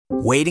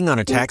Waiting on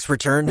a tax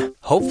return?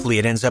 Hopefully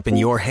it ends up in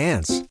your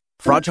hands.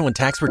 Fraudulent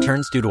tax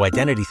returns due to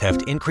identity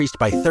theft increased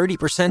by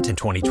 30% in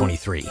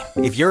 2023.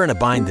 If you're in a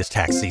bind this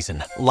tax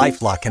season,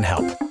 LifeLock can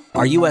help.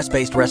 Our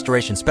U.S.-based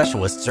restoration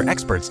specialists are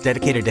experts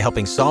dedicated to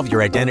helping solve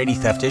your identity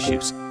theft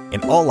issues.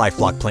 And all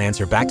LifeLock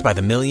plans are backed by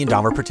the $1 Million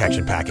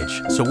Protection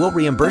Package. So we'll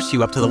reimburse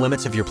you up to the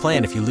limits of your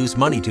plan if you lose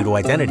money due to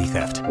identity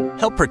theft.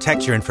 Help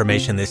protect your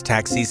information this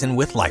tax season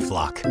with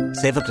LifeLock.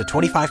 Save up to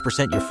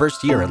 25% your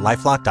first year at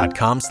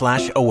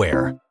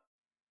LifeLock.com/aware.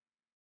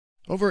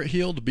 Over at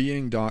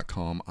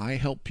HealedBeing.com, I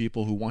help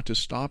people who want to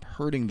stop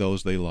hurting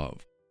those they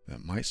love.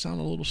 That might sound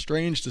a little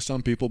strange to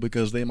some people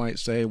because they might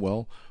say,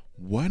 well,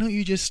 why don't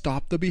you just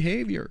stop the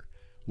behavior?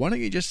 Why don't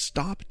you just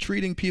stop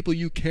treating people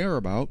you care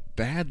about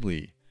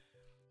badly?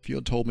 If you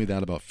had told me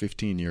that about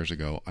 15 years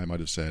ago, I might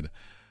have said,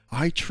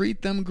 I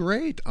treat them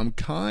great. I'm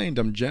kind.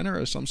 I'm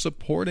generous. I'm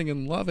supporting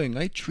and loving.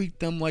 I treat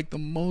them like the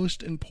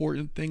most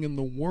important thing in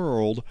the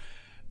world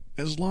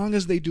as long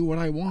as they do what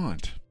I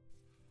want.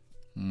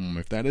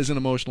 If that isn't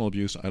emotional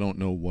abuse, I don't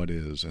know what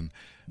is. And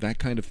that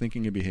kind of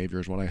thinking and behavior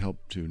is what I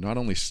help to not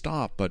only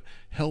stop, but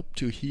help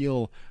to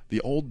heal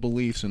the old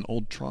beliefs and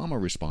old trauma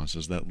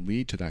responses that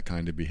lead to that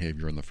kind of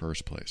behavior in the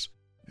first place.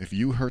 If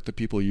you hurt the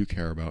people you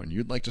care about and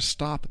you'd like to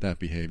stop that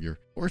behavior,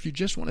 or if you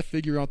just want to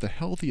figure out the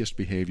healthiest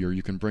behavior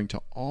you can bring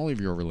to all of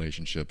your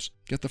relationships,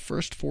 get the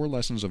first 4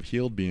 lessons of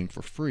Healed Being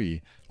for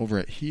free over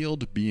at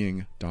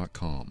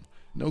HealedBeing.com.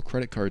 No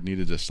credit card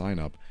needed to sign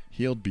up.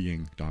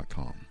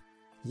 HealedBeing.com.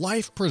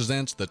 Life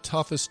presents the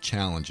toughest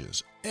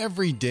challenges.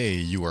 Every day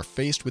you are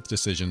faced with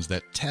decisions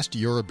that test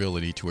your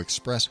ability to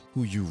express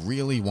who you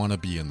really want to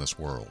be in this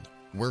world.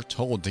 We're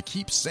told to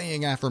keep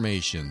saying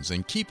affirmations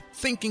and keep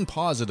thinking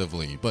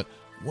positively, but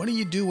what do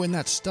you do when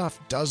that stuff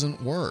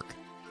doesn't work?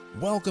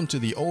 Welcome to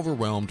the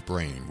Overwhelmed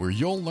Brain, where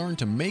you'll learn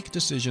to make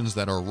decisions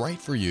that are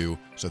right for you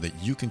so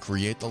that you can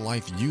create the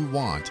life you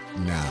want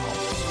now.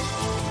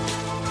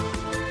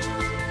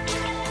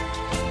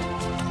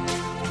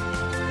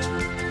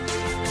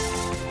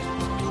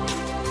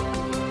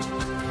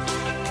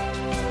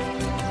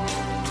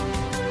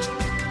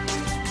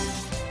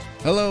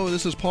 Hello,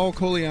 this is Paul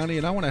Coliani,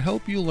 and I want to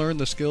help you learn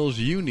the skills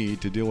you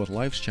need to deal with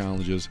life's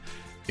challenges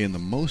in the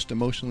most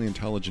emotionally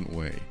intelligent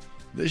way.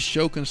 This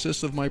show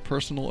consists of my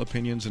personal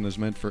opinions and is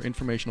meant for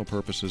informational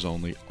purposes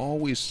only.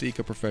 Always seek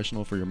a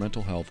professional for your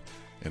mental health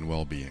and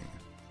well-being.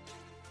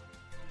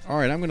 All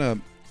right, I'm going to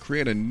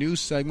create a new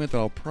segment that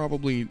I'll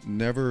probably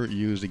never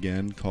use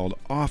again called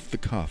Off the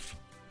Cuff.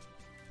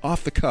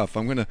 Off the cuff.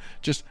 I'm going to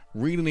just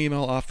read an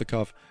email off the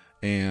cuff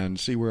and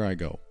see where I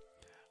go.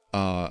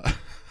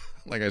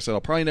 Like I said, I'll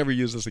probably never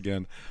use this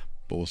again,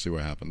 but we'll see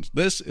what happens.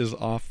 This is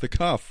off the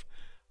cuff.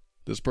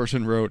 This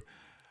person wrote,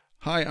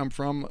 "Hi, I'm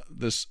from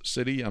this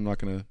city. I'm not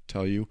going to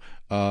tell you.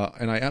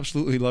 And I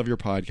absolutely love your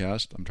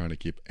podcast." I'm trying to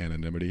keep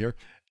anonymity here.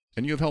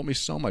 "And you have helped me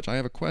so much. I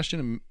have a question,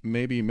 and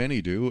maybe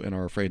many do and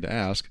are afraid to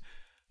ask.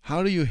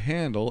 How do you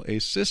handle a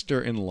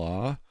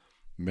sister-in-law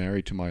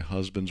married to my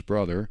husband's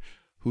brother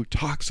who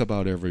talks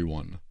about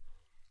everyone?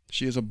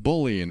 She is a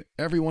bully and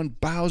everyone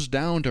bows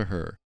down to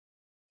her.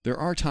 There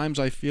are times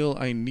I feel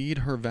I need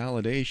her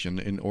validation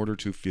in order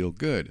to feel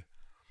good.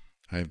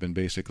 I have been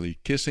basically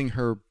kissing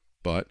her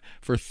butt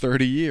for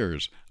 30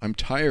 years. I'm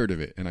tired of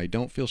it, and I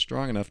don't feel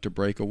strong enough to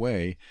break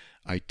away.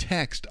 I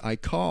text, I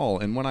call,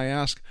 and when I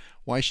ask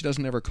why she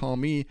doesn't ever call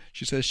me,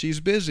 she says she's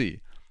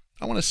busy.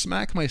 I want to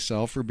smack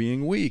myself for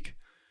being weak.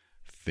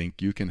 Think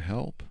you can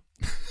help?"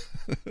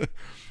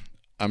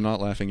 I'm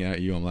not laughing at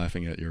you. I'm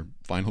laughing at your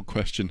final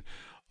question.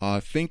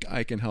 Think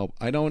I can help.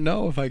 I don't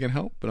know if I can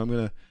help, but I'm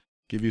going to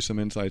give you some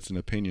insights and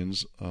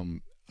opinions.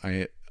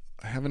 I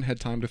haven't had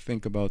time to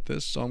think about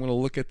this, so I'm going to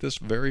look at this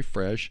very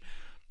fresh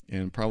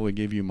and probably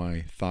give you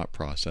my thought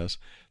process.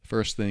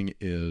 First thing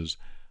is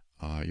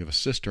you have a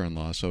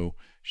sister-in-law, so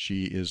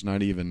she is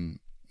not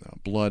even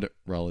blood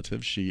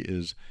relative. She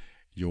is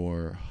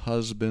your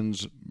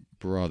husband's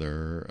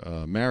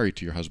brother, married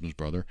to your husband's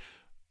brother,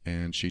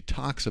 and she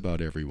talks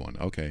about everyone.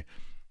 Okay,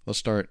 let's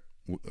start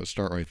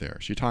right there.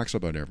 She talks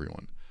about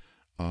everyone.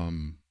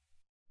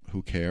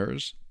 Who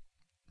cares?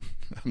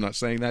 I'm not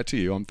saying that to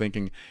you. I'm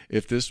thinking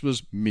if this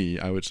was me,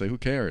 I would say, who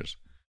cares?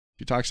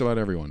 She talks about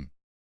everyone.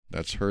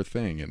 That's her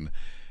thing. And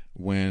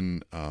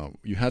when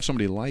you have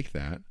somebody like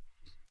that,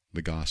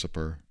 the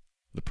gossiper,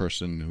 the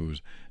person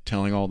who's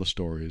telling all the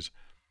stories,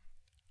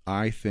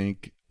 I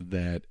think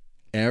that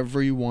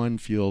everyone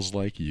feels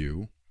like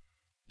you.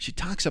 She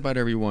talks about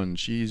everyone.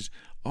 She's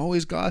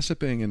always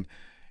gossiping. And,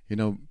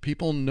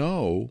 people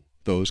know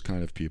those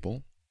kind of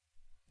people.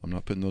 I'm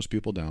not putting those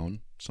people down.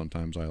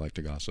 Sometimes I like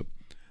to gossip.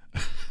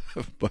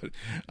 But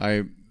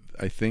I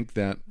think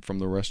that from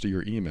the rest of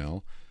your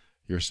email,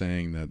 you're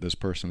saying that this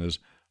person is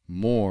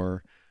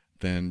more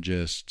than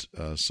just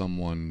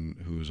someone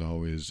who's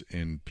always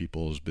in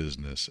people's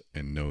business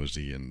and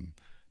nosy and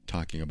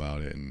talking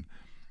about it and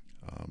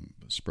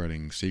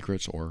spreading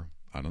secrets or,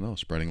 I don't know,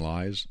 spreading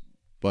lies.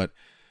 But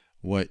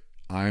what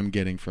I'm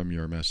getting from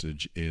your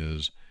message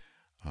is,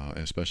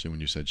 especially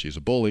when you said she's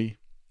a bully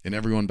and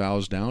everyone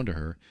bows down to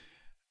her,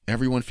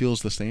 everyone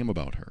feels the same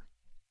about her.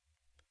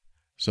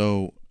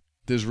 So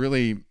there's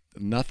really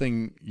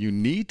nothing you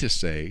need to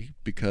say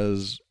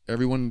because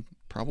everyone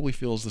probably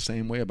feels the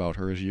same way about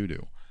her as you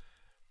do.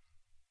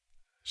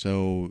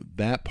 So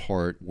that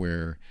part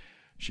where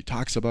she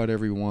talks about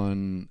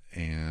everyone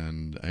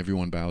and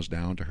everyone bows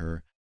down to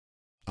her,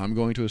 I'm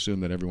going to assume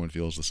that everyone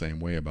feels the same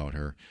way about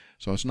her.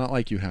 So it's not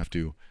like you have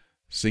to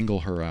single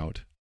her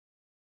out.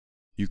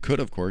 You could,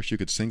 of course, you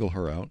could single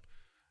her out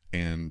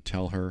and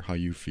tell her how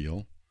you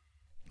feel.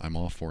 I'm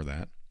all for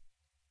that.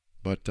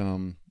 But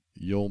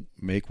you'll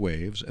make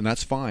waves, and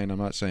that's fine. I'm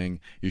not saying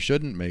you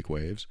shouldn't make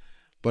waves,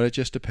 but it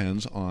just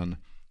depends on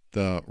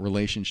the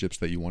relationships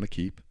that you want to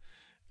keep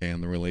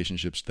and the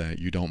relationships that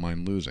you don't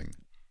mind losing.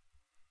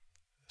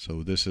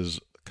 So this is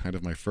kind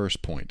of my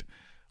first point,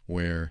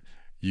 where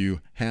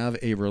you have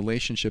a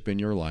relationship in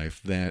your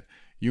life that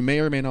you may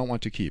or may not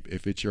want to keep.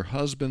 If it's your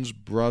husband's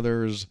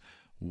brother's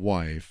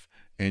wife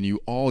and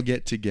you all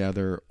get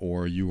together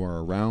or you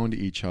are around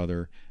each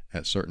other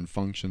at certain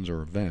functions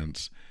or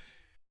events,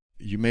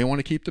 you may want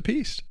to keep the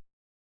peace.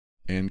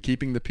 And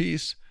keeping the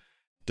peace,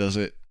 does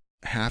it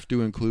have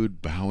to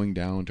include bowing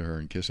down to her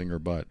and kissing her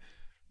butt?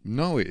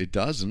 No, it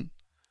doesn't.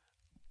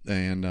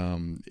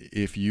 And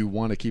if you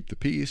want to keep the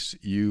peace,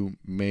 you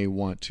may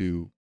want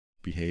to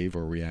behave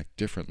or react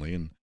differently,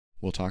 and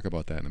we'll talk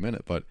about that in a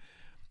minute. But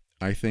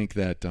I think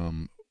that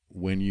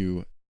when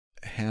you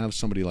have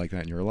somebody like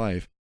that in your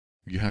life,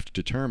 you have to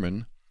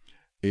determine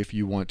if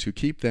you want to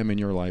keep them in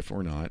your life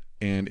or not,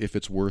 and if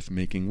it's worth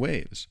making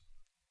waves.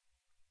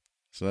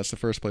 So that's the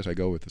first place I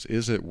go with this.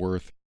 Is it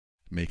worth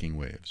making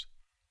waves?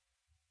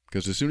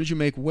 Because as soon as you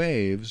make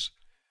waves,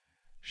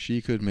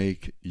 she could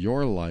make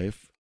your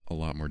life a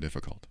lot more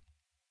difficult.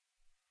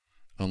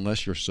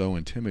 Unless you're so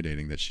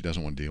intimidating that she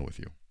doesn't want to deal with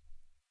you.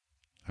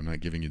 I'm not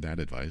giving you that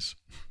advice,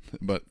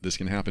 but this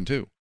can happen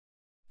too.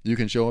 You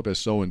can show up as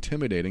so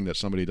intimidating that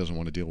somebody doesn't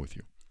want to deal with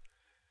you.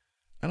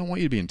 I don't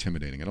want you to be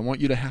intimidating. I don't want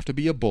you to have to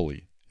be a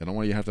bully. I don't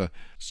want you to have to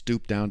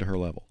stoop down to her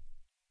level.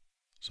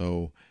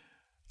 So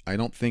I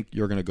don't think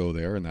you're going to go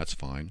there, and that's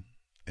fine.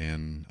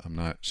 And I'm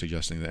not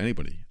suggesting that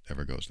anybody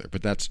ever goes there.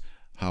 But that's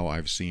how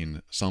I've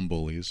seen some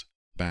bullies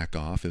back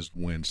off, is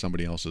when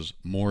somebody else is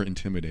more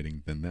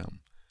intimidating than them.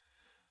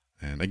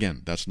 And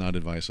again, that's not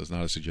advice. That's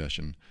not a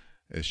suggestion.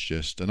 It's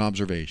just an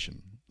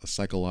observation, a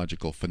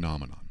psychological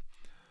phenomenon.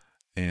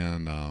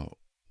 And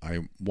I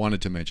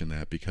wanted to mention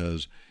that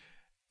because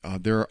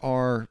there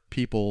are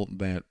people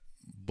that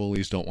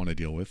bullies don't want to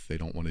deal with. They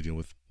don't want to deal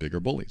with bigger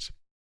bullies.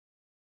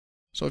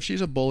 So if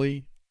she's a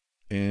bully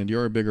and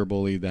you're a bigger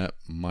bully, that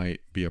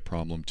might be a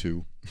problem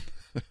too.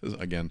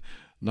 Again,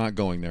 not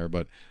going there,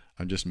 but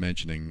I'm just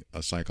mentioning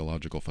a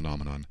psychological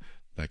phenomenon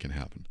that can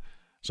happen.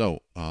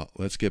 So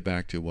let's get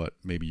back to what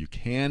maybe you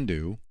can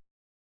do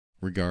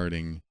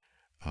regarding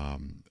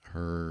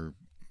her.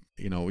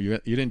 You know, you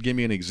didn't give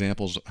me any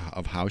examples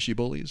of how she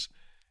bullies.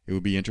 It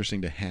would be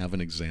interesting to have an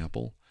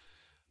example.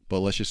 But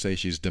let's just say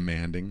she's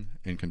demanding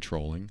and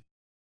controlling.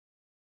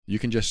 You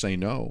can just say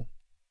no.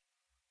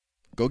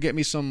 Go get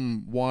me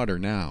some water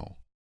now.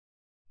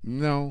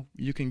 No,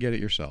 you can get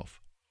it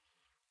yourself.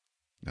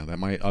 Now that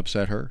might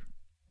upset her.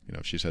 You know,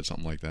 if she said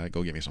something like that,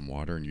 go get me some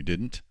water, and you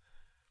didn't.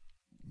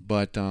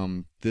 But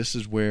this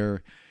is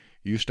where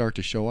you start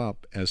to show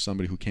up as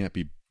somebody who can't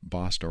be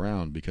bossed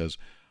around, because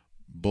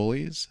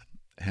bullies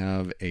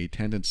have a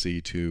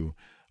tendency to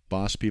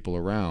boss people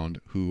around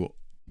who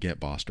get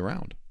bossed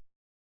around.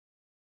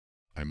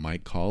 I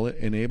might call it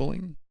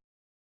enabling.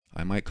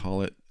 I might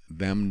call it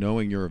them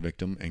knowing you're a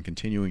victim and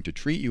continuing to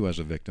treat you as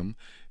a victim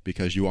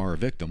because you are a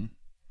victim,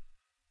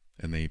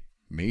 and they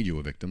made you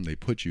a victim. They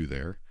put you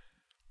there.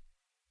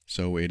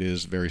 So it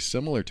is very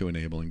similar to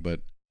enabling,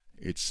 but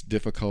it's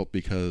difficult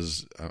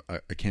because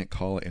I can't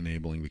call it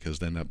enabling, because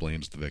then that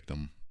blames the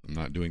victim. I'm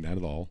not doing that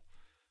at all.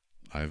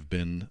 I've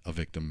been a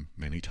victim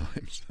many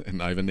times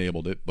and I've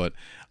enabled it, but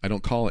I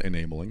don't call it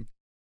enabling.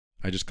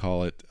 I just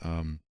call it,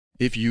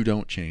 if you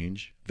don't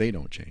change, they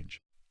don't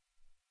change.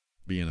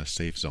 Be in a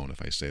safe zone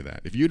if I say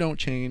that. If you don't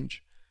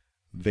change,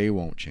 they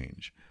won't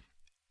change.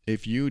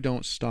 If you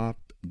don't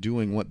stop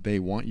doing what they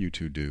want you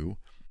to do,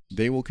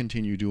 they will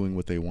continue doing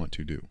what they want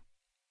to do.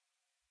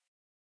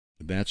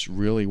 That's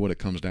really what it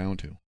comes down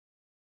to.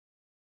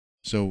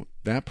 So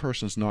that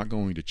person's not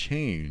going to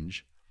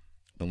change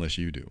unless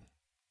you do.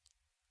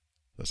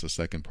 That's the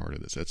second part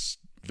of this. It's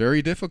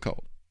very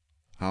difficult.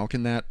 How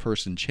can that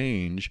person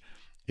change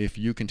if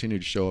you continue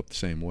to show up the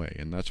same way?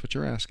 And that's what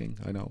you're asking,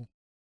 I know.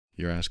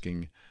 You're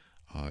asking,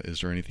 is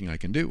there anything I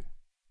can do?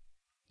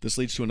 This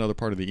leads to another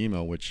part of the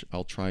email, which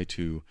I'll try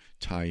to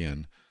tie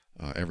in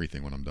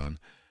everything when I'm done.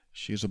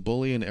 She's a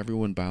bully and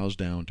everyone bows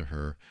down to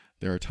her.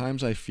 There are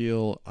times I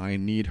feel I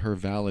need her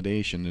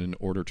validation in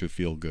order to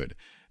feel good.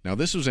 Now,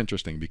 this was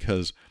interesting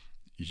because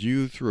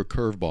you threw a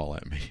curveball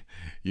at me.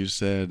 You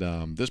said,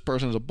 this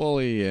person's a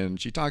bully and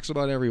she talks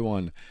about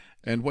everyone,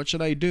 and what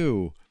should I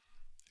do?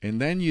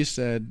 And then you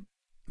said,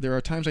 there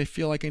are times I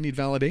feel like I need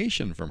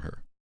validation from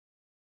her.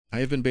 I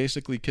have been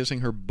basically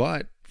kissing her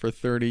butt for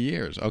 30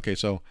 years. Okay,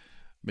 so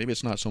maybe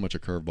it's not so much a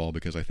curveball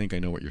because I think I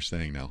know what you're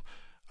saying now.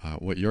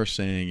 What you're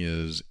saying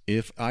is,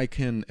 if I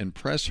can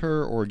impress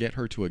her or get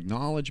her to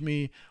acknowledge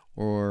me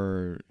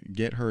or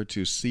get her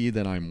to see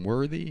that I'm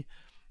worthy,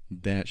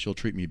 that she'll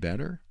treat me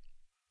better.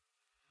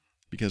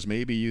 Because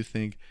maybe you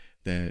think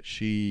that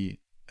she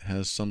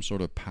has some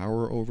sort of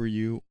power over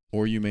you,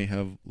 or you may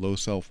have low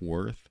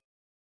self-worth,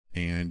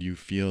 and you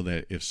feel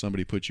that if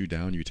somebody puts you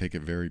down, you take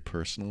it very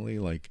personally,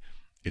 like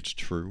it's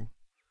true.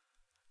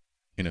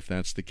 And if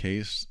that's the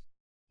case,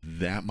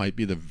 that might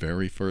be the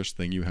very first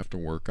thing you have to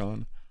work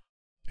on.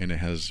 And it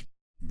has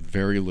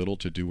very little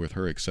to do with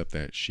her except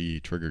that she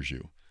triggers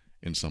you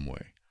in some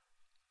way.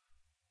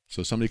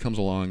 So somebody comes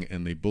along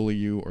and they bully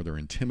you or they're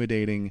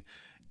intimidating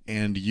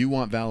and you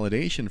want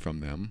validation from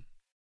them.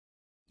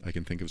 I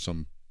can think of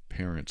some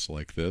parents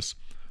like this.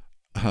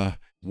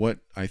 What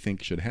I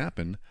think should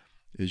happen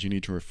is you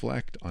need to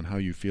reflect on how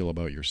you feel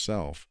about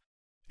yourself,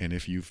 and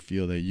if you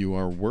feel that you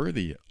are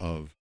worthy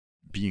of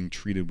being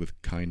treated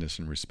with kindness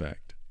and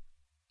respect.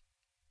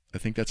 I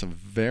think that's a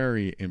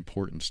very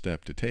important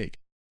step to take.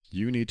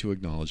 You need to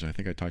acknowledge, and I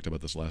think I talked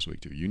about this last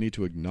week too, you need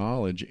to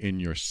acknowledge in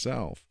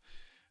yourself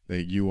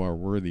that you are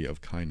worthy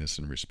of kindness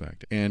and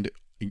respect, and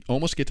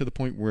almost get to the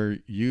point where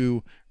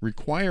you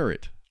require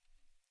it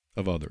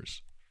of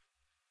others.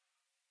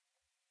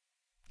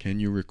 Can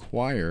you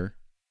require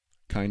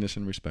kindness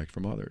and respect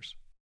from others?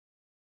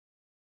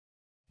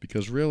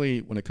 Because really,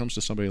 when it comes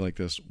to somebody like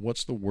this,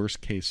 what's the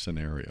worst case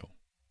scenario?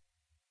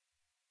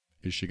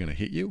 Is she going to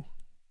hit you?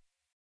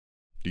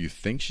 Do you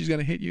think she's going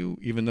to hit you,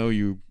 even though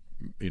you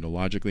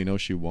logically know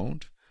she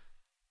won't?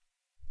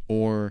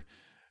 Or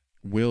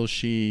will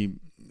she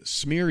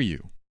smear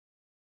you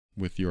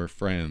with your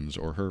friends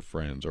or her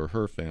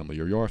family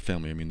or your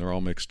family? I mean, they're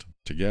all mixed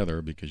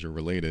together because you're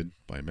related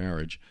by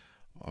marriage.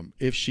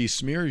 If she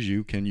smears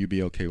you, can you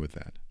be okay with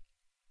that?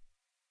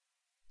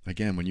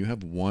 Again, when you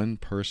have one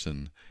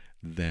person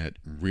that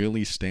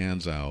really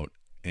stands out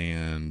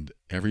and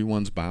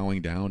everyone's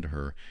bowing down to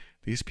her,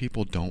 these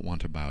people don't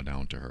want to bow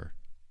down to her.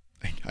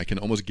 I can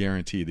almost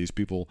guarantee these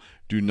people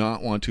do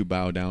not want to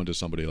bow down to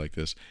somebody like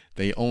this.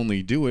 They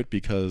only do it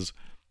because,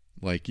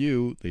 like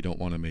you, they don't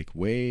want to make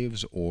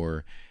waves,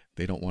 or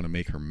they don't want to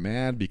make her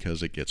mad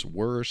because it gets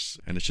worse,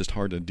 and it's just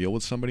hard to deal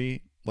with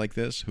somebody like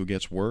this who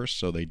gets worse,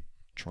 so they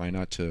try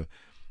not to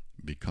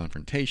be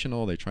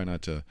confrontational. They try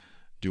not to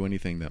do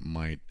anything that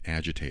might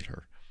agitate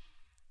her.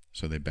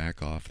 So they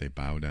back off, they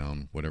bow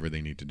down, whatever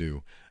they need to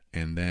do.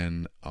 And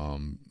then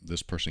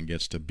this person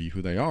gets to be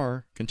who they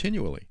are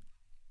continually.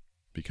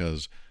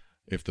 Because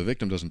if the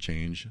victim doesn't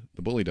change,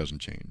 the bully doesn't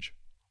change.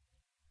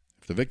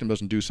 If the victim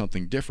doesn't do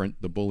something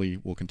different, the bully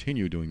will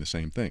continue doing the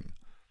same thing.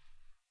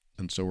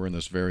 And so we're in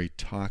this very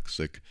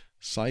toxic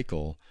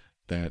cycle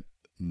that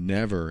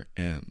never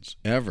ends.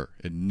 Ever.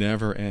 It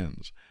never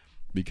ends.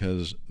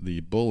 Because the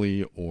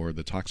bully or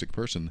the toxic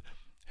person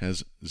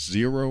has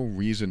zero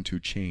reason to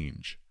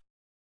change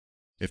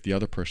if the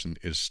other person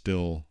is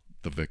still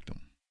the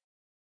victim.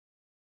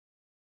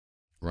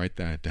 Write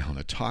that down.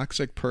 A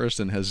toxic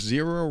person has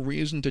zero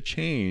reason to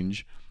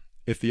change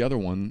if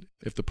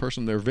the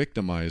person they're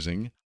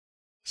victimizing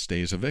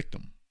stays a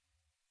victim.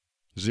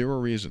 Zero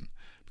reason.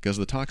 Because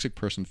the toxic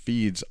person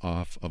feeds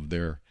off of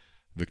their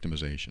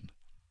victimization.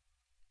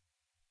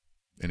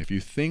 And if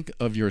you think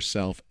of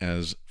yourself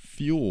as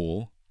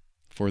fuel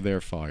for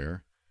their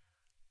fire,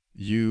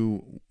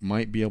 you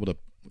might be able to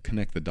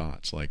connect the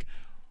dots. Like,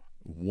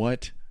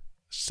 what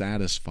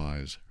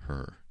satisfies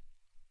her?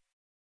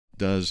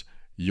 Does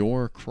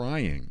your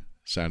crying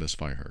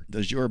satisfy her?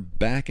 Does your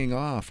backing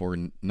off or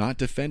not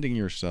defending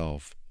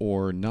yourself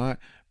or not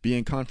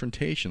being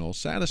confrontational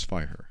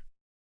satisfy her?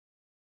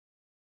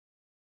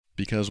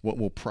 Because what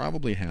will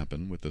probably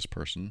happen with this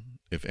person,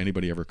 if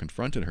anybody ever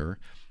confronted her,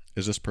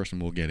 is this person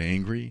will get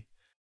angry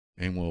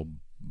and will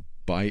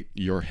bite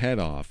your head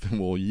off and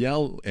will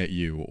yell at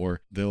you, or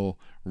they'll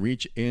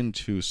reach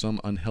into some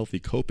unhealthy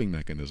coping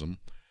mechanism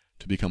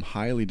to become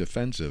highly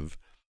defensive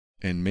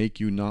and make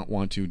you not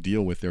want to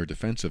deal with their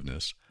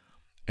defensiveness,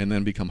 and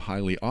then become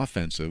highly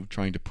offensive,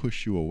 trying to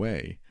push you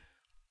away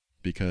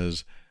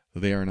because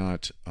they are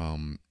not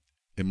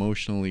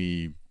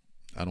emotionally,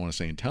 I don't want to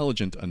say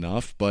intelligent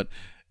enough, but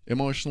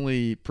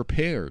emotionally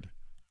prepared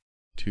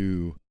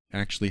to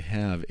actually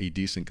have a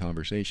decent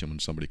conversation when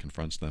somebody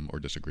confronts them or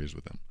disagrees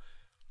with them,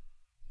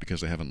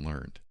 because they haven't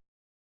learned.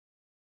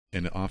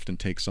 And it often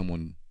takes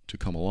someone to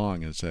come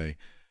along and say,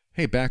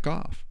 hey, back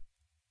off.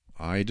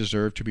 I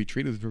deserve to be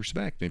treated with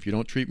respect. And if you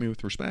don't treat me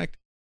with respect,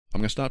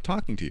 I'm going to stop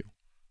talking to you.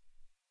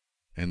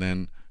 And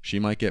then she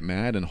might get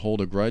mad and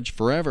hold a grudge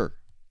forever.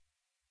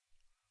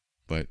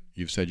 But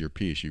you've said your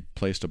piece. You've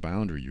placed a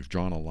boundary. You've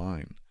drawn a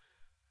line.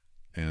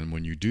 And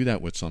when you do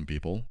that with some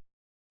people,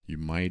 you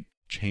might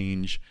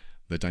change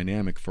the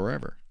dynamic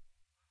forever.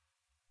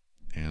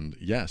 And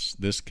yes,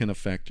 this can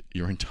affect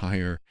your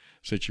entire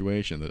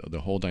situation, the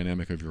whole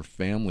dynamic of your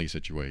family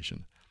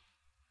situation.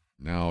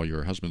 Now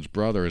your husband's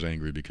brother is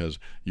angry because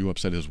you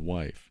upset his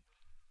wife,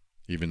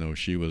 even though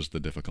she was the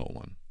difficult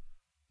one.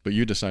 But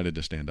you decided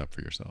to stand up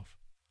for yourself.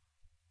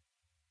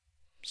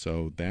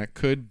 So that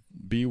could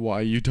be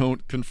why you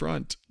don't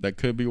confront. That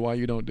could be why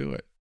you don't do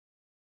it.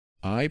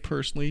 I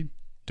personally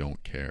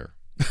don't care.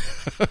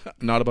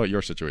 Not about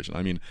your situation.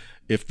 I mean,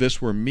 if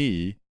this were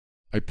me,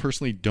 I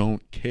personally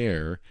don't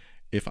care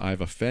if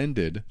I've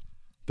offended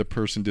the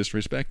person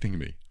disrespecting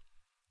me.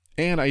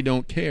 And I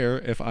don't care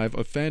if I've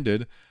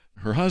offended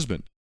her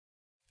husband.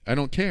 I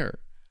don't care.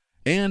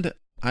 And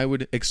I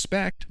would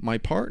expect my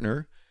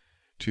partner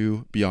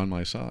to be on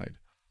my side.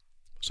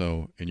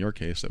 So in your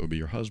case, that would be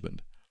your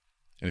husband.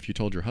 And if you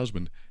told your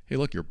husband, hey,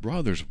 look, your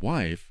brother's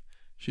wife,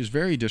 she's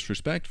very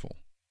disrespectful.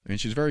 And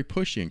she's very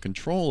pushy and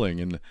controlling.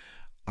 And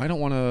I don't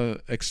want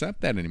to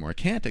accept that anymore. I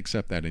can't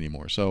accept that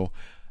anymore. So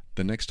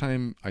the next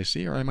time I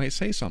see her, I might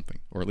say something.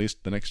 Or at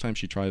least the next time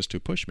she tries to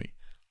push me,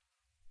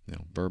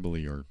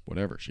 verbally or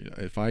whatever.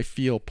 If I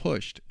feel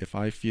pushed, if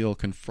I feel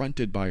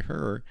confronted by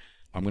her,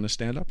 I'm going to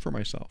stand up for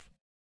myself.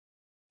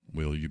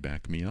 Will you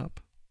back me up?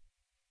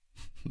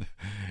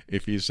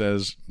 If he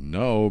says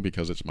no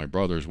because it's my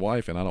brother's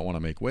wife and I don't want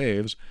to make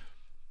waves,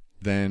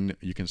 then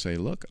you can say,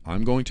 look,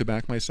 I'm going to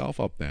back myself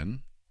up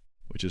then,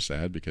 which is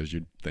sad because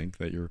you'd think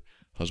that your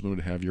husband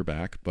would have your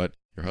back, but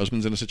your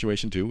husband's in a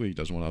situation too. He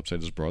doesn't want to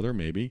upset his brother,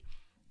 maybe.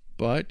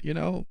 But,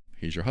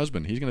 he's your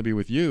husband. He's going to be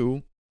with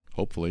you,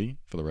 hopefully,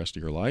 for the rest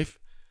of your life.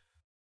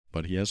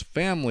 But he has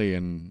family,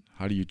 and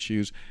how do you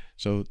choose?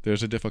 So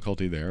there's a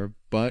difficulty there,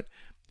 but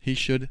he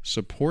should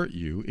support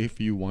you if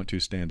you want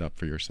to stand up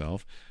for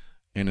yourself.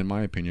 And in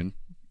my opinion,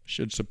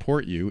 should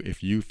support you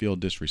if you feel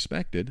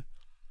disrespected,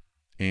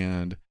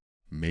 and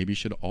maybe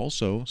should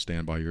also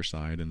stand by your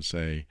side and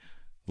say,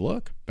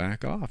 look,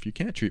 back off. You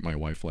can't treat my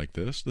wife like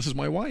this. This is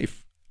my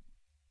wife.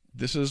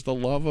 This is the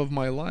love of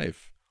my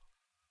life.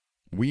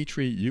 We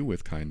treat you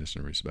with kindness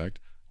and respect.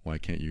 Why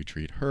can't you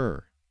treat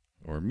her?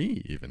 Or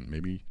me even.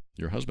 Maybe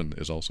your husband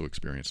is also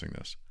experiencing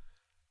this.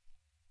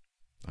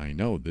 I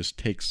know this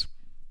takes,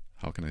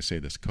 how can I say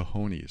this,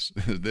 cojones.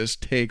 This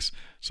takes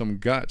some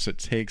guts. It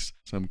takes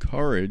some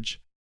courage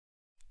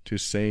to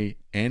say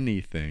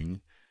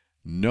anything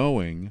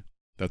knowing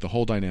that the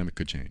whole dynamic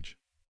could change.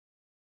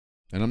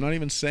 And I'm not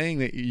even saying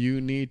that you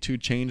need to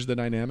change the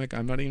dynamic.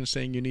 I'm not even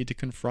saying you need to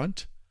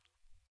confront.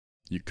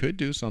 You could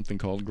do something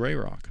called gray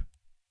rock.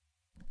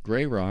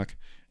 Gray rock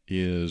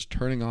is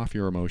turning off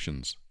your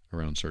emotions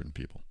around certain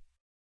people.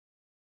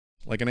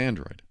 Like an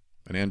android.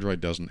 An android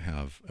doesn't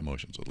have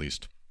emotions, at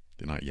least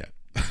not yet.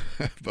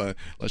 But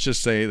let's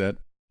just say that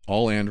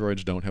all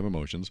androids don't have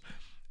emotions,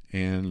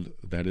 and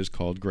that is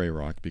called gray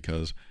rock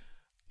because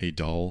a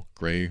dull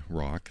gray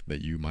rock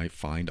that you might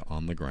find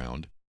on the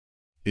ground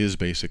is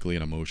basically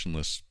an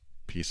emotionless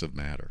piece of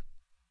matter.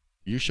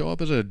 You show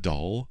up as a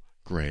dull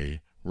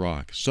gray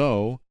rock.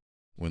 So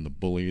when the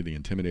bully, the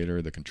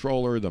intimidator, the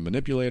controller, the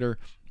manipulator,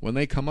 when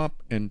they come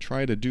up and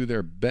try to do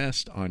their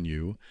best on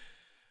you,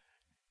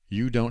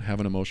 you don't have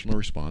an emotional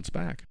response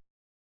back.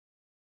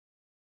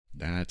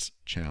 That's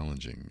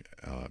challenging,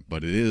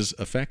 but it is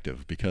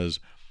effective because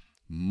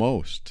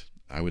most,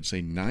 I would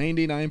say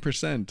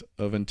 99%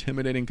 of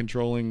intimidating,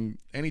 controlling,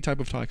 any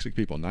type of toxic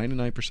people,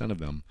 99% of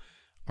them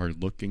are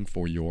looking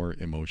for your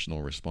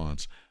emotional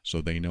response so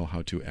they know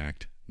how to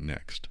act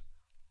next.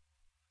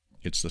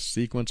 It's the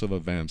sequence of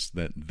events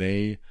that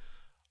they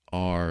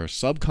are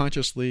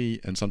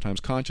subconsciously and sometimes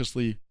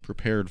consciously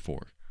prepared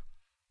for.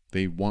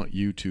 They want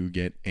you to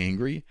get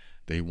angry.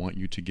 They want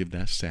you to give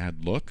that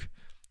sad look.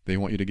 They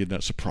want you to give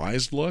that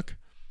surprised look.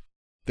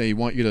 They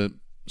want you to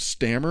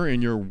stammer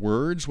in your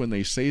words when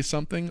they say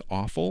something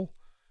awful.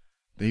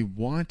 They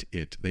want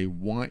it. They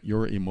want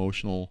your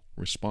emotional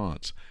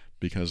response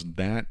because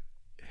that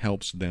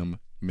helps them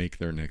make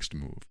their next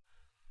move.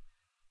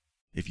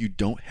 If you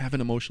don't have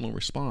an emotional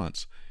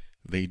response,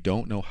 they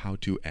don't know how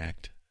to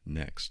act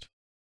next.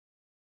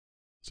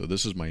 So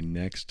this is my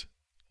next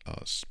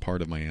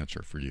part of my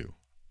answer for you.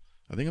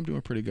 I think I'm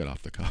doing pretty good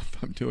off the cuff.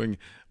 I'm doing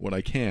what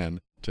I can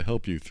to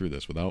help you through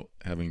this without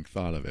having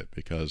thought of it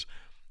because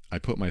I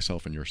put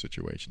myself in your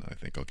situation. I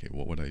think, okay,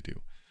 what would I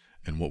do?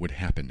 And what would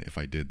happen if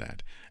I did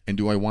that? And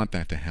do I want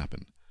that to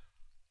happen?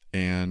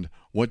 And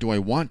what do I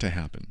want to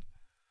happen?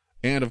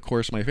 And of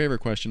course, my favorite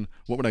question,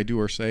 what would I do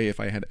or say if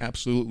I had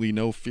absolutely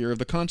no fear of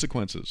the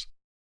consequences?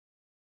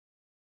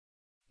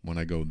 When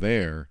I go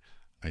there,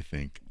 I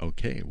think,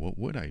 okay, what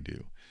would I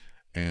do?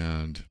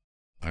 And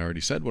I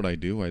already said what I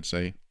do. I'd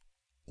say,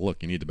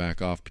 look, you need to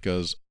back off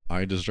because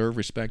I deserve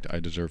respect. I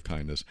deserve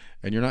kindness.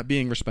 And you're not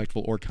being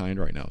respectful or kind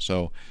right now.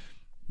 So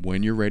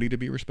when you're ready to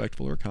be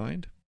respectful or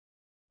kind,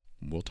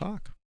 we'll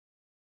talk.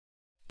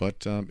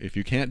 But if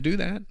you can't do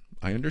that,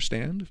 I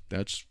understand.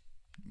 That's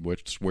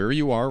where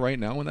you are right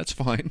now, and that's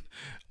fine.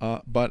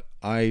 But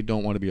I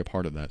don't want to be a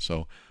part of that.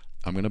 So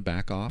I'm going to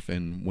back off.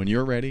 And when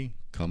you're ready,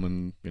 come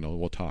and,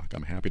 we'll talk.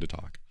 I'm happy to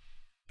talk.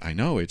 I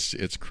know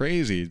it's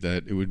crazy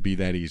that it would be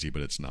that easy,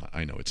 but it's not.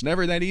 I know it's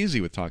never that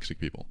easy with toxic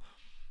people.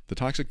 The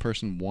toxic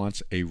person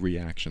wants a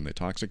reaction. The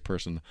toxic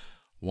person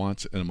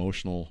wants an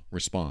emotional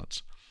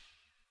response.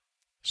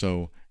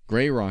 So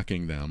gray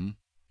rocking them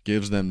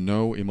gives them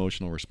no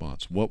emotional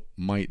response. What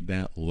might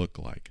that look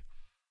like?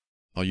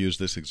 I'll use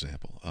this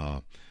example.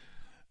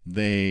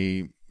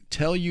 They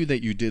tell you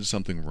that you did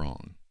something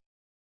wrong.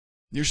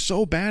 You're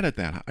so bad at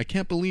that. I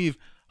can't believe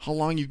how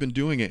long you've been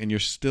doing it, and you're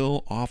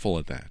still awful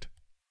at that.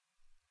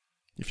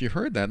 If you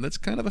heard that, that's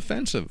kind of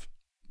offensive.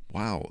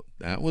 Wow,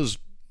 that was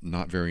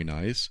not very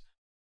nice.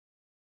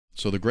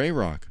 So the gray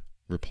rock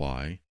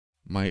reply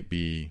might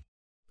be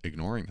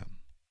ignoring them.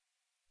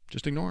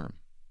 Just ignore them.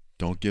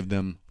 Don't give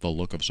them the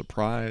look of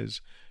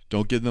surprise.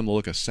 Don't give them the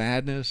look of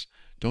sadness.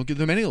 Don't give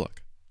them any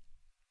look.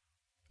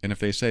 And if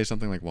they say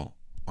something like, well,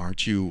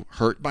 aren't you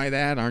hurt by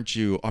that? Aren't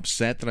you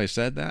upset that I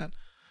said that?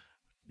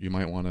 You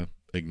might want to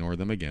ignore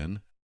them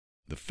again.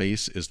 The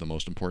face is the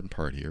most important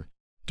part here.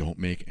 Don't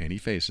make any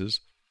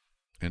faces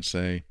and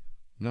say,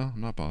 no,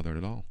 I'm not bothered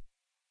at all.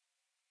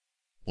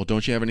 Well,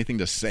 don't you have anything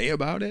to say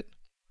about it?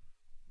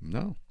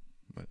 No,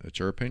 it's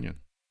your opinion.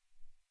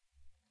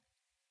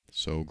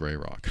 So gray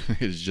rock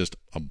is just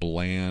a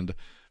bland,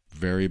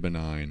 very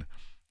benign,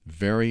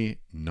 very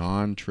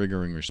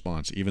non-triggering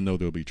response, even though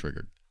they'll be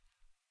triggered.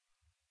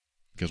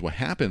 Because what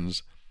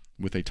happens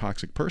with a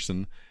toxic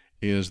person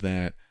is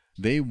that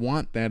they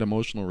want that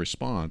emotional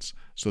response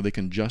so they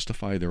can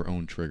justify their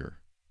own trigger.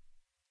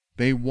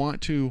 They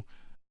want to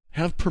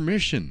have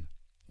permission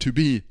to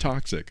be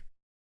toxic.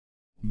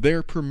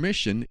 Their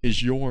permission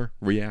is your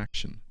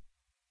reaction.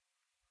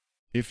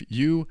 If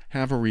you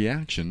have a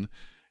reaction,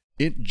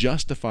 it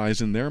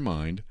justifies in their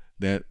mind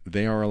that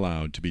they are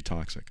allowed to be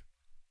toxic.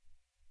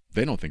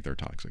 They don't think they're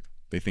toxic.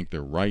 They think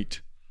they're right.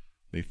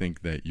 They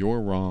think that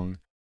you're wrong.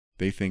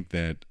 They think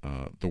that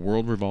the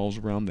world revolves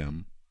around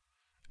them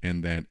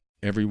and that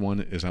everyone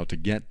is out to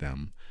get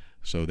them,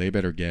 so they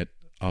better get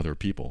other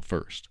people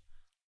first.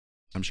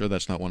 I'm sure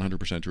that's not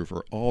 100% true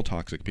for all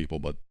toxic people,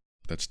 but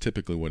that's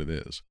typically what it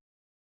is.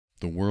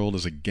 The world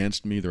is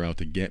against me, they're out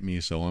to get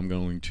me, so I'm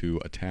going to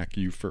attack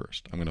you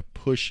first. I'm going to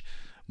push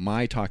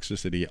my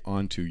toxicity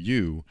onto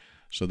you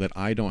so that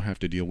I don't have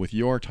to deal with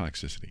your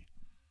toxicity,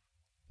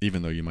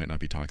 even though you might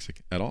not be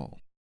toxic at all.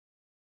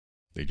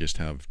 They just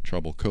have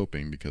trouble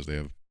coping because they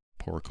have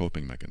poor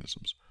coping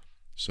mechanisms.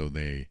 So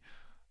they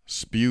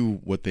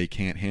spew what they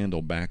can't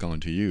handle back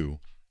onto you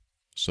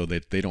so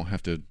that they don't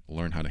have to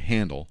learn how to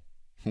handle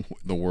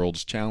the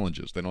world's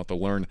challenges. They don't have to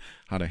learn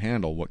how to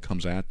handle what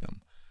comes at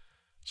them.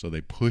 So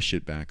they push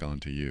it back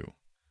onto you.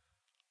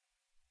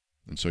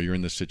 And so you're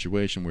in this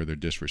situation where they're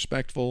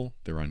disrespectful,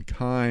 they're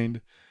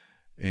unkind,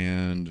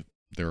 and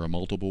there are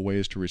multiple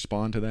ways to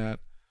respond to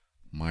that.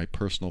 My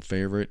personal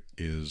favorite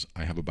is,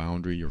 I have a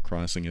boundary, you're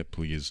crossing it,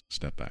 please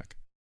step back.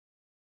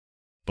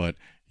 But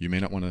you may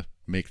not want to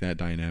make that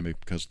dynamic,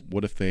 because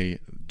what if they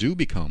do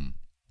become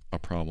a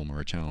problem or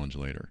a challenge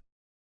later?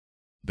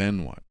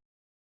 Then what?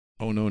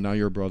 Oh no, now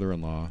your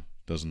brother-in-law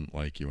doesn't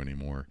like you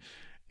anymore,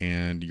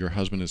 and your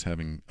husband is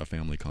having a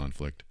family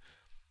conflict.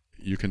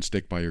 You can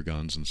stick by your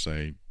guns and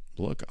say,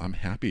 look, I'm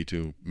happy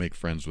to make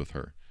friends with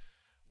her.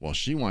 Well,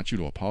 she wants you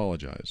to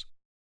apologize.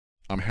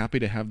 I'm happy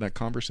to have that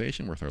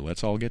conversation with her.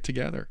 Let's all get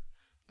together.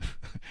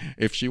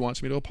 If she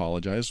wants me to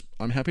apologize,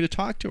 I'm happy to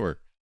talk to her.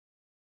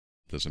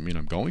 Doesn't mean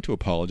I'm going to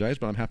apologize,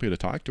 but I'm happy to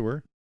talk to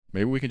her.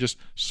 Maybe we can just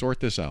sort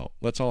this out.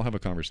 Let's all have a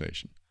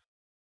conversation.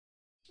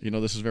 You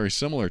know, this is very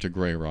similar to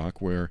gray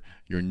rock, where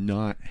you're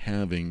not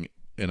having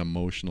an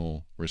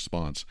emotional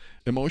response.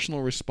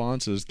 Emotional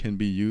responses can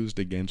be used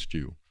against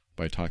you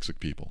by toxic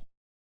people.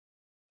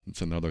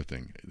 It's another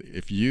thing.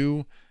 If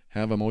you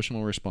have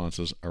emotional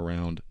responses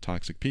around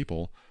toxic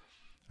people,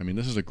 I mean,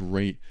 this is a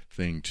great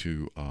thing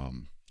to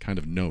kind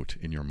of note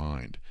in your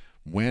mind.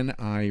 When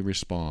I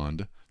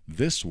respond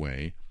this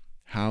way,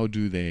 how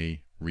do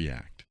they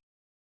react?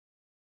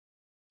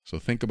 So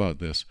think about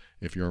this.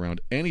 If you're around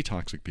any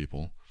toxic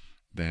people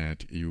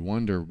that you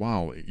wonder,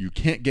 wow, you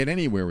can't get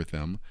anywhere with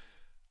them,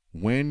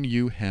 when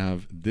you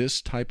have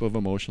this type of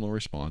emotional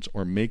response,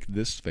 or make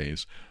this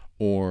face,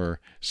 or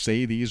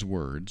say these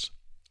words,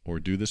 or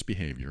do this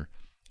behavior,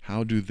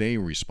 how do they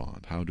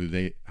respond? How do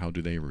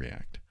they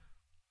react?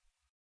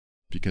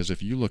 Because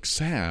if you look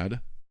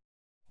sad,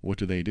 what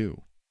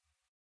do?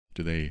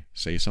 Do they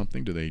say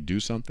something? Do they do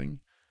something?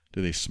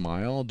 Do they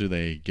smile? Do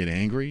they get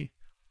angry?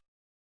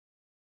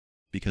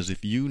 Because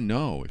if you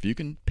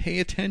can pay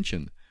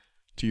attention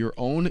to your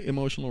own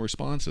emotional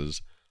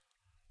responses,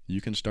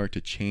 you can start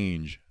to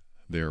change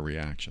their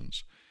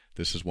reactions.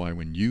 This is why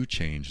when you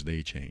change,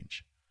 they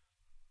change.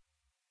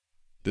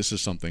 This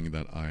is something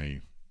that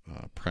I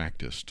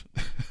practiced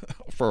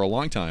for a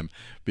long time,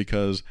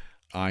 because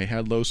I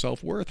had low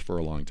self-worth for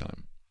a long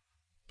time.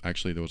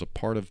 Actually, there was a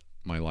part of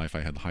my life I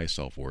had high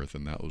self-worth,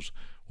 and that was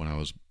when I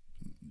was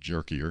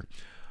jerkier.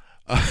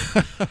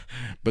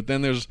 But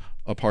then there's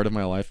a part of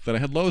my life that I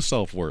had low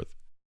self-worth,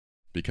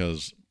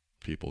 because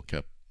people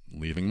kept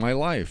leaving my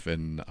life,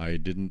 and I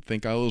didn't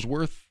think I was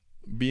worth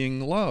being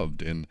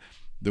loved, and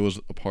there was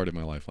a part of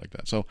my life like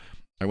that. So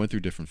I went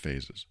through different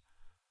phases.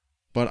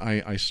 But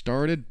I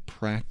started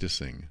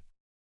practicing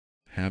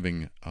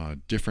having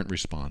different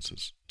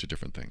responses to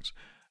different things.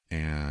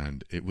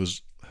 And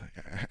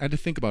I had to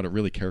think about it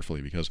really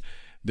carefully, because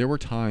there were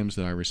times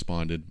that I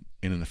responded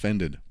in an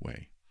offended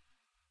way.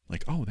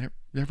 Like, oh, that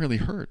really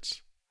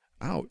hurts.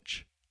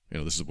 Ouch.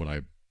 This is what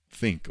I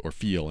think or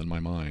feel in my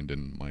mind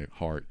and my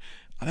heart.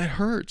 That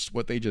hurts,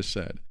 what they just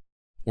said.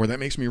 Or that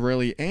makes me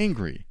really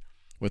angry,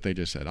 what they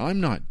just said.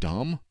 I'm not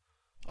dumb.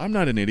 I'm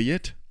not an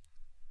idiot.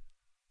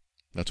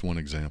 That's one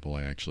example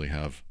I actually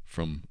have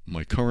from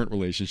my current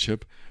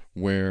relationship,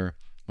 where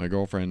my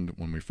girlfriend,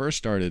 when we first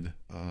started,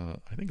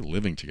 I think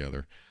living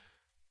together,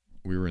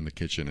 we were in the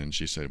kitchen and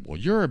she said, well,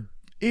 you're an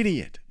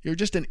idiot. You're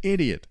just an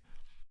idiot.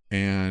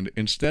 And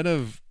instead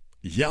of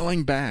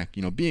yelling back,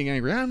 being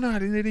angry, I'm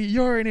not an idiot,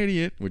 you're an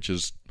idiot, which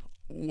is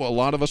what a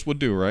lot of us would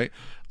do, right?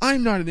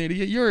 I'm not an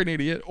idiot, you're an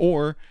idiot.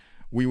 Or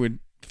we would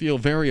feel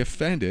very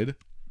offended.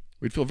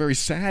 We'd feel very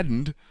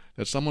saddened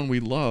that someone we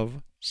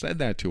love said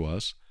that to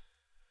us.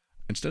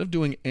 Instead of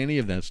doing any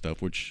of that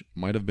stuff, which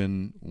might have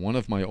been one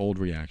of my old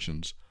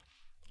reactions,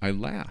 I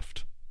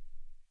laughed.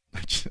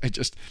 I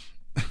just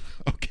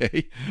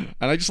okay.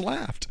 And I just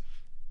laughed.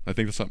 I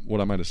think that's what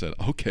I might have said.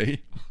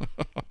 Okay.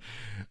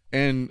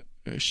 And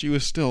she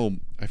was still,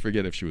 I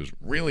forget if she was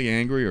really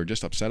angry or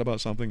just upset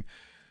about something.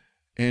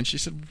 And she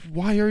said,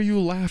 why are you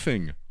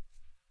laughing?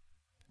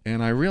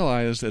 And I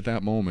realized at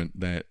that moment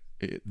that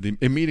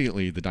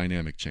immediately the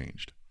dynamic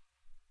changed.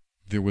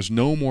 There was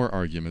no more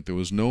argument. There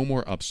was no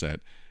more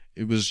upset.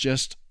 It was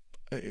just,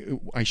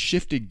 I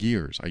shifted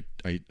gears.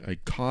 I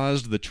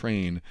caused the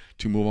train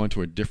to move on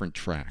to a different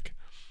track.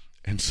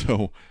 And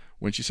so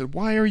when she said,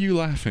 why are you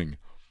laughing?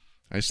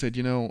 I said,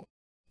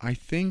 I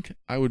think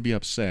I would be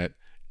upset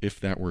if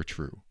that were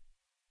true.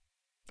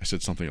 I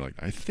said something like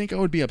that. I think I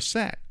would be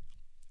upset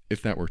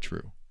if that were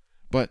true.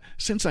 But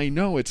since I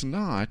know it's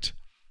not,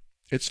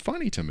 it's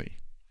funny to me.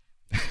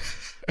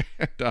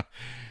 And,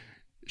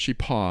 she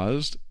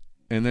paused,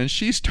 and then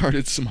she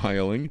started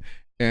smiling,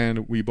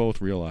 and we both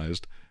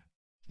realized,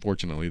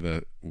 fortunately,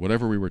 that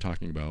whatever we were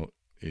talking about,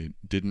 it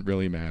didn't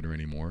really matter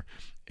anymore.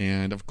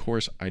 And of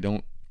course, I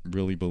don't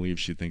really believe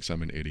she thinks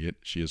I'm an idiot.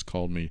 She has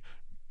called me,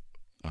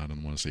 I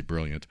don't want to say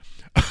brilliant.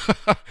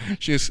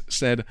 She has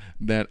said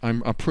that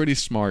I'm a pretty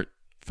smart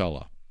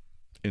fella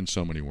in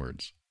so many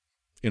words,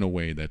 in a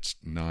way that's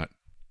not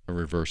a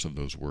reverse of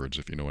those words,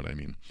 if you know what I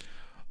mean.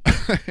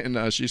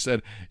 And she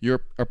said,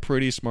 you're a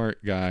pretty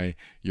smart guy.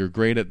 You're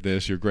great at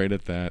this. You're great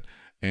at that.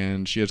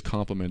 And she has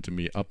complimented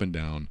me up and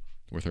down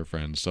with her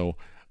friends. So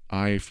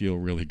I feel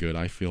really good.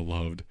 I feel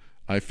loved.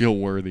 I feel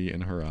worthy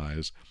in her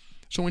eyes.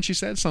 So when she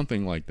said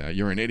something like that,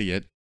 you're an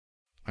idiot,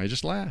 I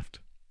just laughed.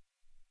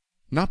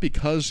 Not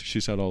because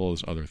she said all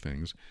those other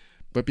things,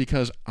 but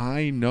because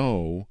I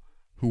know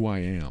who I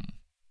am.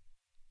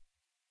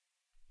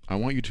 I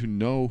want you to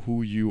know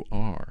who you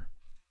are.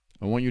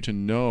 I want you to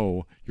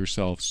know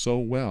yourself so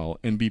well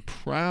and be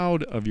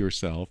proud of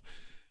yourself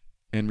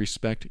and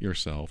respect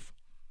yourself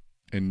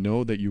and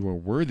know that you are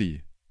worthy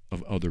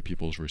of other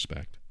people's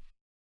respect.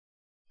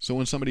 So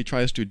when somebody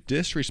tries to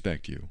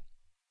disrespect you,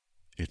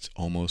 it's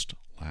almost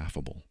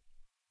laughable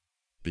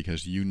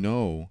because you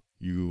know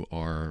you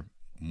are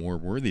more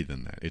worthy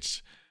than that.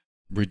 It's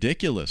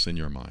ridiculous in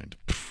your mind.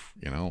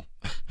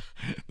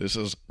 This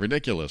is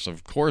ridiculous.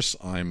 Of course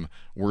I'm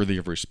worthy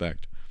of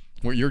respect.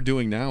 What you're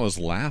doing now is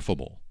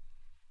laughable.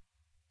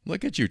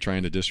 Look at you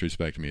trying to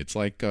disrespect me. It's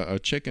like a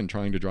chicken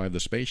trying to drive the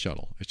space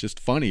shuttle. It's just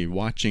funny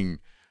watching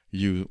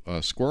you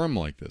squirm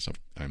like this.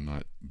 I'm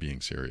not being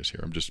serious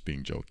here. I'm just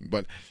being joking.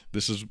 But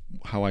this is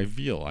how I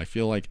feel. I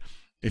feel like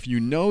if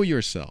you know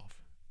yourself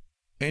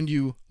and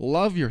you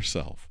love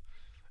yourself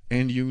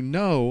and you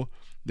know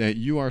that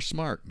you are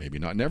smart, maybe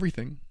not in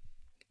everything,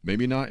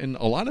 maybe not in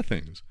a lot of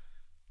things,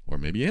 or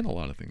maybe in a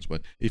lot of things,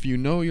 but if you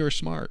know you're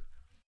smart,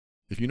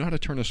 if you know how to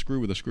turn a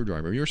screw with a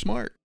screwdriver, you're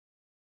smart.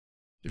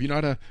 If you know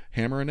how to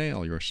hammer a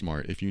nail, you're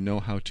smart. If you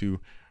know how to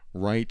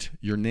write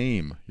your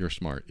name, you're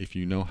smart. If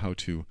you know how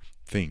to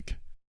think,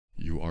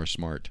 you are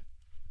smart.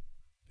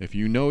 If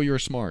you know you're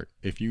smart,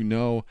 if you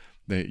know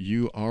that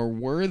you are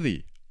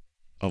worthy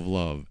of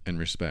love and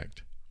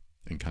respect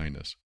and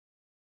kindness,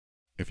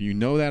 if you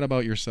know that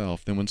about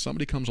yourself, then when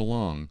somebody comes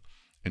along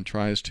and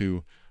tries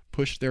to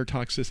push their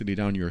toxicity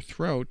down your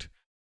throat,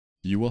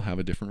 you will have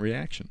a different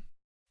reaction.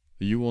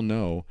 You will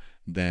know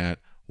that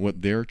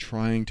what they're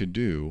trying to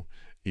do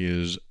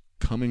is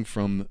coming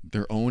from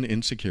their own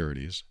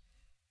insecurities,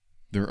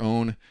 their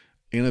own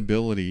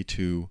inability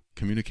to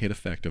communicate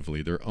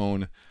effectively, their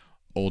own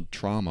old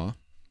trauma.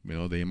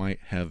 They might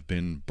have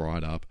been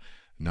brought up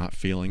not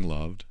feeling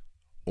loved,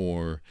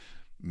 or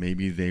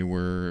maybe they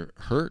were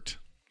hurt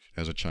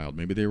as a child.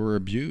 Maybe they were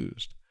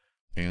abused,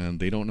 and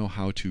they don't know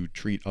how to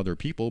treat other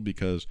people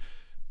because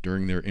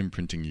during their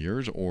imprinting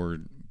years, or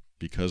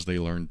because they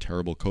learned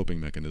terrible coping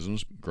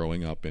mechanisms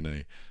growing up in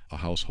a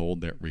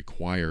household that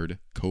required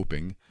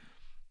coping,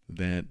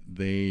 that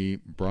they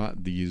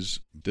brought these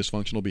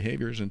dysfunctional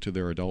behaviors into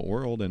their adult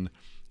world and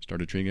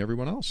started treating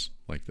everyone else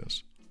like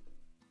this.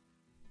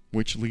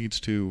 Which leads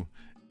to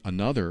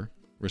another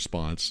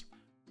response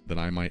that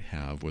I might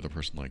have with a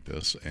person like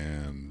this,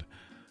 and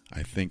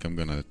I think I'm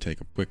going to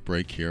take a quick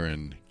break here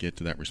and get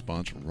to that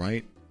response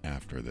right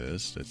after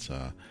this. It's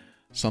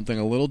something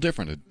a little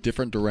different, a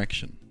different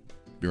direction.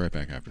 Be right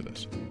back after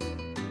this.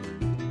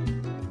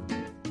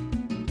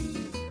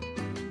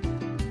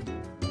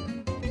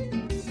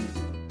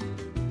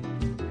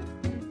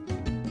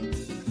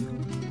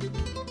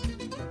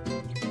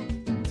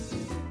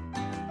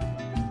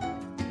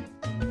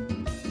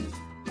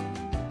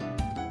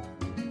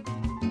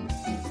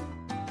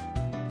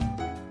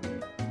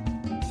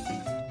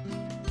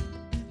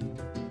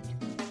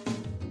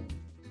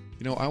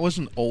 I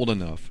wasn't old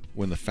enough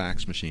when the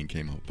fax machine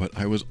came out, but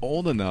I was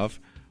old enough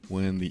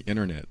when the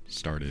internet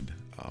started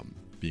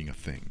being a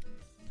thing.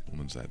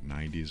 When was that,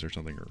 90s or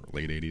something, or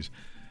late 80s?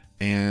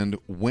 And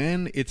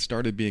when it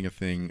started being a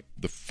thing,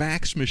 the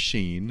fax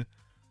machine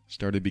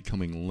started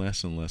becoming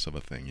less and less of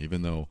a thing,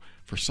 even though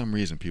for some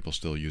reason people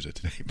still use it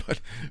today. But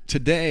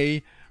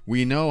today,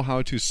 we know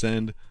how to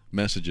send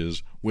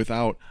messages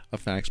without a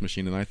fax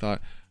machine, and I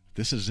thought,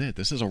 this is it.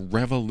 This is a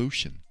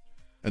revolution.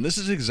 And this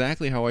is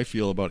exactly how I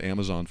feel about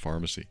Amazon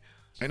Pharmacy.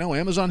 I know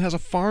Amazon has a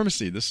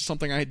pharmacy. This is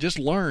something I just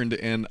learned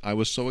and I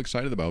was so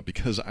excited about,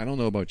 because I don't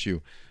know about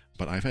you,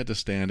 but I've had to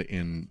stand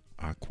in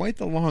quite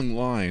the long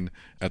line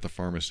at the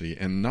pharmacy,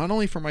 and not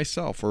only for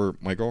myself, for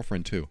my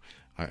girlfriend too.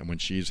 When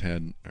she's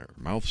had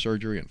mouth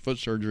surgery and foot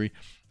surgery,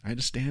 I had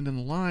to stand in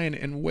the line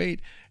and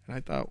wait, and I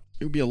thought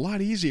it would be a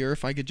lot easier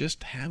if I could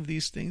just have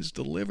these things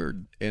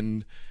delivered.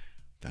 And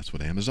that's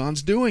what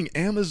Amazon's doing.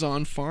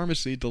 Amazon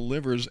Pharmacy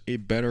delivers a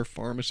better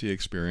pharmacy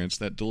experience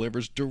that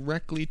delivers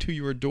directly to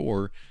your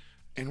door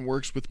and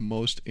works with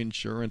most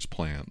insurance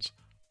plans.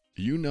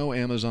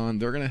 Amazon,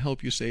 they're going to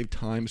help you save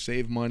time,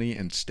 save money,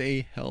 and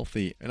stay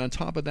healthy. And on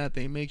top of that,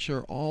 they make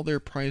sure all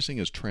their pricing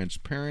is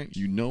transparent.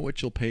 You know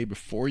what you'll pay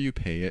before you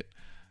pay it.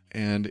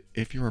 And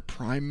if you're a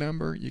Prime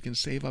member, you can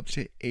save up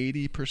to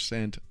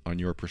 80% on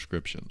your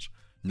prescriptions.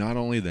 Not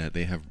only that,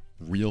 they have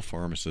real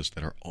pharmacists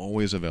that are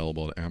always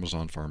available at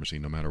Amazon Pharmacy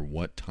no matter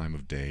what time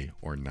of day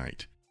or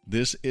night.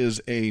 This is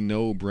a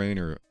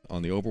no-brainer.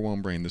 On the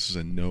Overwhelmed Brain, this is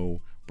a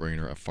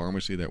no-brainer. A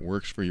pharmacy that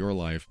works for your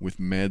life with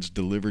meds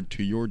delivered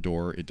to your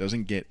door. It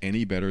doesn't get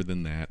any better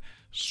than that.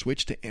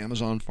 Switch to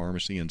Amazon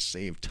Pharmacy and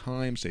save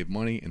time, save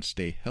money, and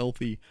stay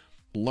healthy.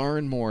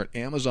 Learn more at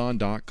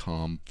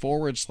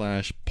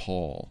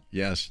amazon.com/Paul.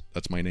 Yes,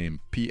 that's my name,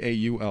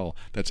 Paul.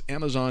 That's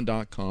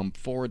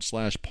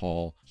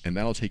amazon.com/Paul, and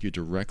that'll take you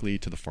directly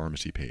to the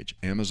pharmacy page,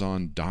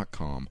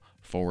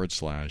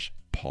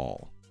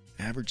 amazon.com/Paul.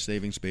 Average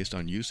savings based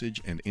on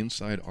usage and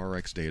inside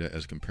RX data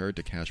as compared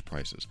to cash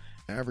prices.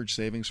 Average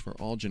savings for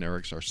all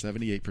generics are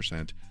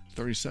 78%,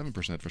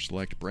 37% for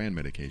select brand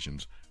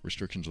medications.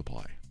 Restrictions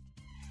apply.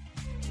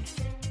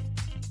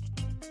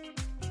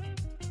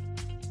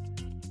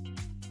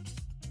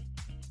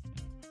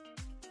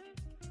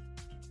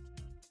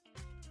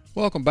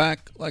 Welcome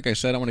back. Like I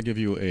said, I want to give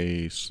you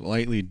a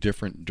slightly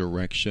different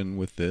direction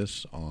with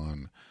this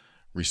on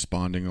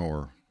responding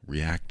or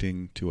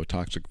reacting to a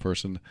toxic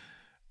person.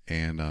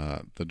 And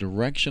the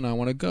direction I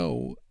want to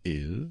go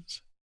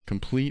is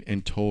complete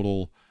and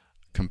total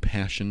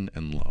compassion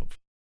and love.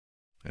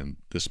 And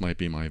this might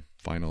be my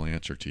final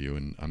answer to you,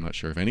 and I'm not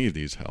sure if any of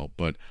these help,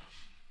 but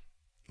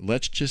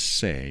let's just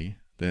say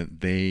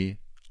that they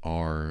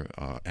are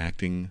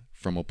acting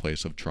from a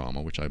place of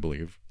trauma, which I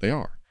believe they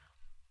are.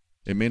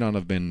 It may not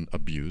have been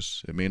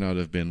abuse. It may not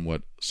have been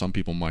what some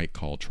people might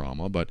call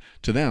trauma, but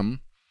to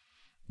them,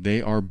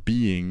 they are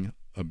being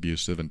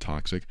abusive and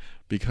toxic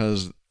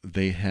because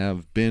they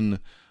have been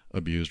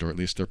abused, or at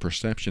least their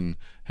perception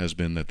has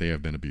been that they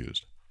have been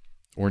abused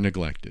or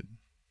neglected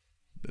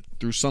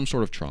through some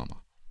sort of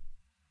trauma.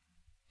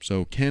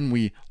 So can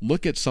we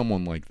look at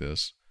someone like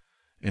this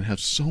and have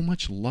so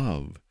much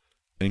love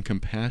and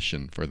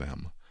compassion for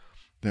them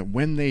that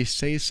when they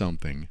say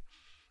something,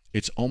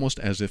 it's almost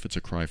as if it's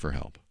a cry for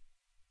help?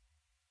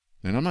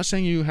 And I'm not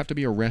saying you have to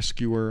be a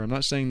rescuer. I'm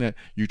not saying that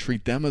you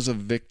treat them as a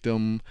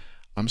victim.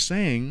 I'm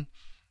saying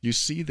you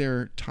see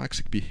their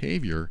toxic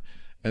behavior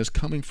as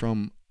coming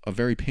from a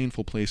very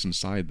painful place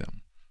inside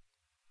them.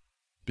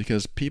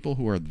 Because people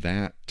who are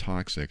that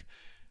toxic,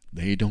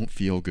 they don't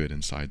feel good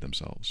inside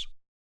themselves.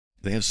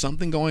 They have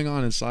something going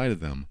on inside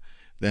of them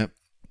that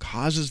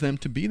causes them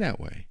to be that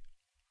way.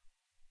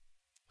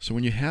 So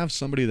when you have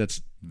somebody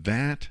that's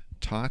that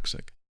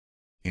toxic,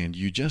 and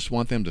you just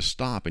want them to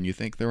stop, and you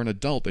think they're an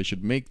adult, they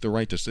should make the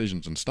right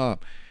decisions and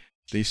stop,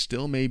 they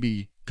still may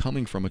be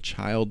coming from a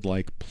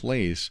childlike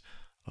place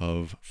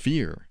of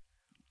fear.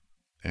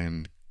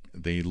 And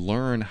they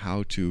learn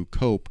how to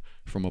cope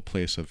from a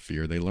place of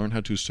fear. They learn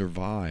how to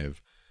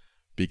survive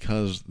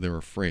because they're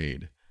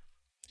afraid.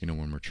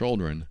 When we're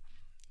children,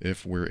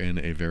 if we're in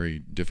a very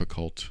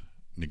difficult,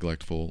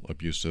 neglectful,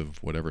 abusive,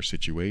 whatever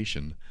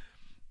situation,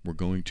 we're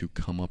going to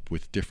come up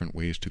with different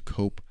ways to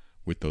cope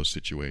with those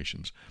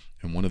situations.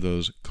 And one of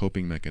those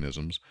coping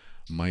mechanisms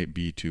might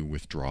be to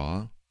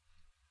withdraw.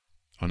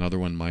 Another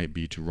one might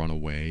be to run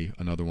away.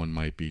 Another one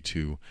might be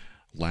to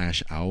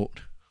lash out,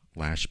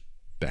 lash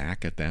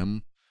back at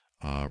them,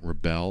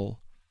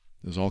 rebel.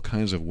 There's all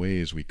kinds of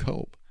ways we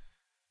cope.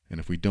 And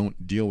if we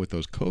don't deal with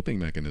those coping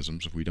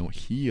mechanisms, if we don't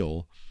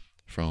heal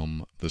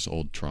from this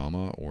old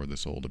trauma or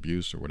this old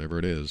abuse or whatever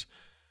it is,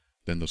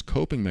 then those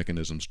coping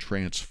mechanisms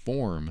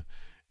transform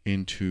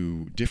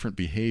into different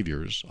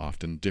behaviors,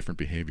 often different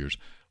behaviors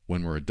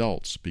when we're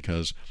adults,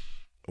 because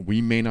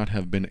we may not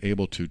have been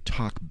able to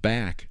talk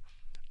back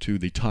to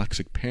the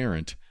toxic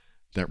parent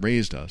that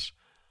raised us,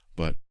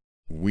 but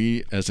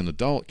we as an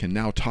adult can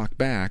now talk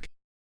back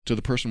to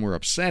the person we're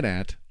upset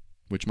at,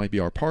 which might be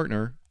our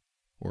partner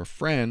or a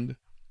friend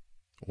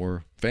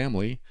or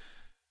family.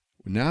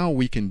 Now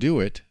we can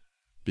do it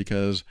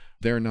because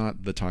they're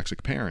not the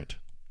toxic parent.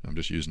 I'm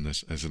just using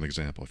this as an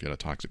example. If you had a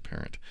toxic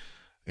parent,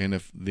 and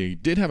if they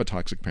did have a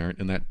toxic parent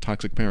and that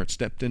toxic parent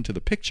stepped into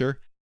the picture,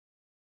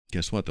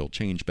 guess what? They'll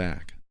change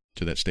back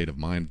to that state of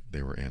mind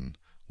they were in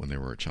when they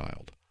were a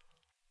child.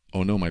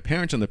 Oh no, my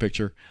parent's in the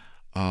picture.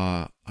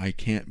 I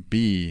can't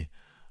be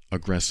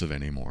aggressive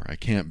anymore. I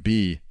can't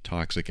be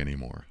toxic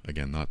anymore.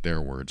 Again, not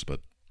their words,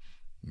 but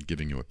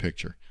giving you a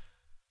picture.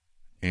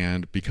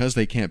 And because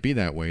they can't be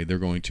that way, they're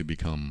going to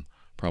become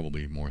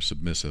probably more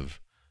submissive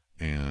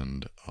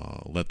and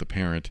let the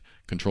parent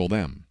control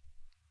them.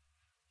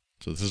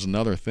 So this is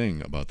another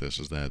thing about this,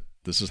 is that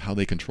this is how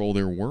they control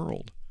their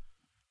world.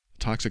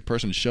 The toxic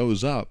person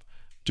shows up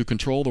to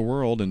control the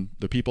world and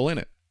the people in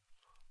it.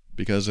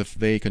 Because if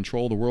they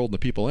control the world and the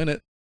people in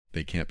it,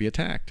 they can't be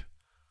attacked.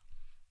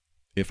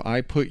 If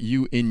I put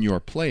you in your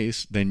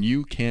place, then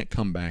you can't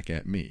come back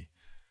at me.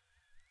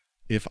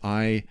 If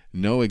I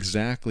know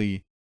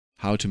exactly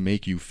how to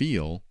make you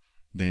feel,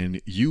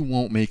 then you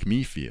won't make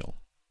me feel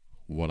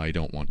what I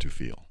don't want to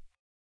feel.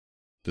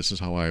 This is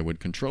how I would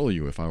control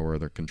you if I were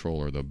the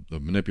controller, the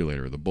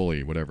manipulator, the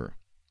bully, whatever.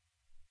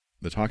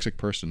 The toxic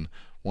person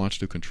wants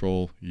to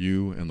control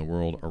you and the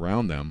world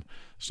around them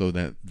so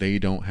that they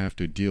don't have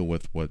to deal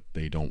with what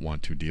they don't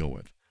want to deal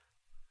with.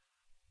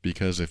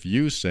 Because if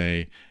you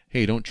say,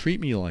 hey, don't treat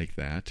me like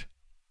that,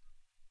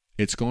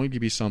 it's going to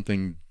be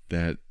something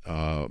that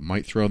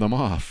might throw them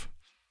off,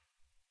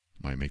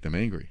 might make them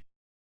angry,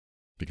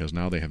 because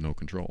now they have no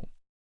control.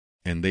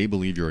 And they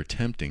believe you're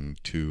attempting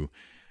to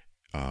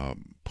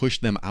push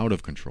them out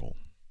of control.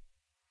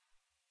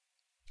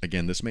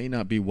 Again, this may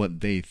not be what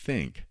they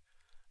think,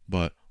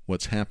 but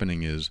what's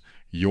happening is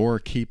you're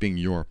keeping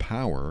your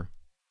power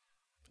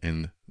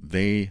and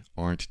they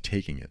aren't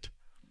taking it.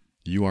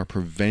 You are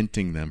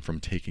preventing them from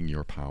taking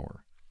your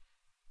power.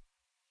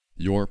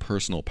 Your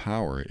personal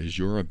power is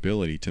your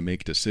ability to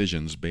make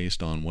decisions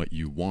based on what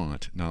you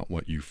want, not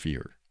what you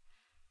fear.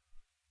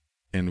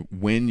 And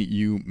when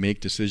you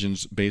make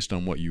decisions based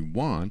on what you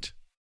want,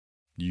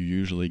 you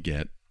usually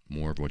get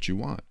more of what you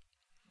want.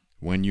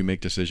 When you make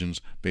decisions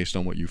based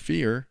on what you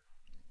fear,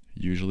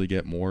 you usually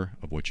get more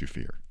of what you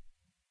fear.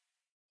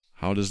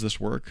 How does this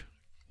work?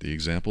 The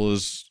example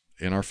is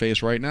in our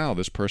face right now.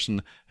 This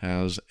person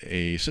has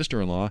a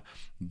sister-in-law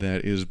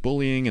that is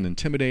bullying and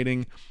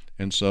intimidating,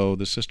 and so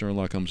the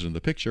sister-in-law comes into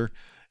the picture,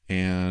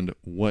 and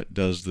what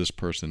does this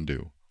person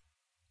do?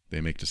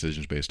 They make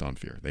decisions based on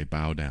fear. They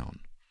bow down.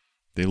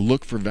 They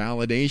look for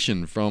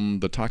validation from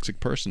the toxic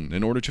person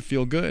in order to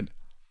feel good.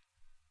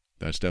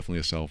 That's definitely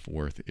a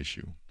self-worth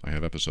issue. I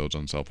have episodes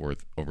on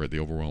self-worth over at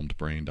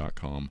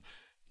theoverwhelmedbrain.com.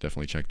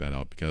 Definitely check that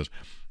out, because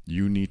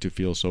you need to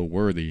feel so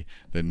worthy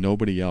that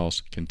nobody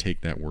else can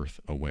take that worth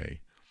away.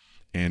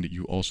 And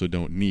you also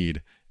don't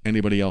need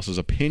anybody else's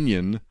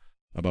opinion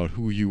about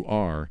who you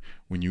are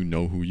when you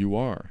know who you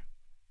are.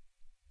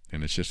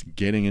 And it's just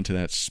getting into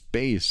that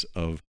space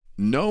of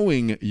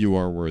knowing you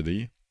are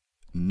worthy,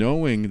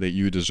 knowing that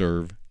you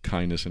deserve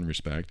kindness and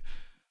respect,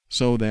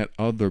 so that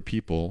other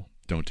people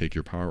don't take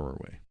your power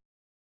away.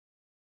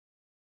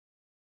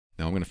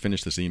 Now I'm going to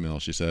finish this email.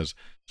 She says,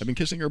 I've been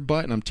kissing her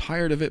butt and I'm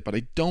tired of it, but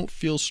I don't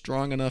feel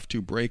strong enough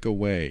to break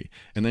away.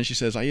 And then she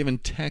says, I even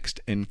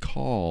text and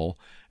call,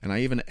 and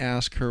I even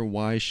ask her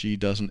why she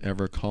doesn't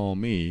ever call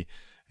me,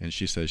 and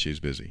she says she's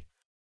busy.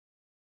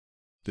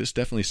 This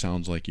definitely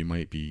sounds like you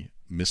might be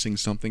missing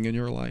something in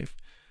your life,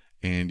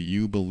 and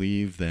you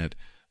believe that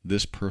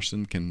this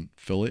person can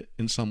fill it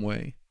in some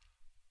way.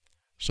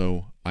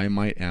 So I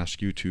might ask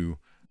you to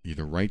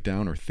either write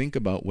down or think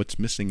about what's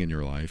missing in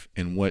your life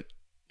and what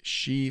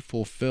she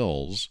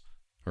fulfills,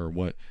 or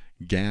what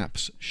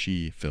gaps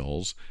she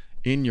fills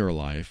in your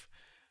life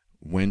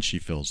when she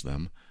fills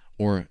them,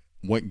 or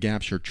what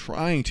gaps you're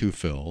trying to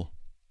fill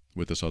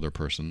with this other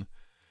person,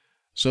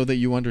 so that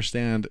you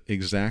understand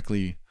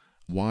exactly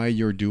why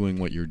you're doing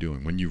what you're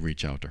doing when you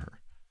reach out to her.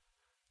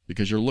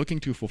 Because you're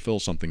looking to fulfill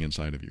something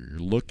inside of you. You're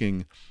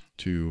looking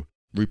to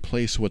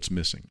replace what's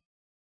missing.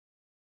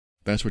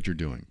 That's what you're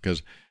doing.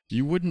 Because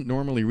you wouldn't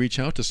normally reach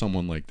out to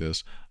someone like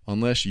this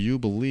unless you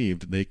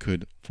believed they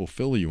could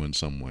fulfill you in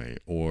some way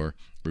or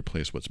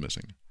replace what's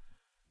missing.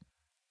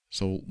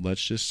 So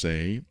let's just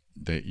say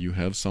that you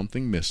have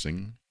something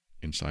missing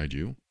inside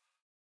you.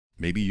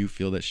 Maybe you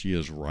feel that she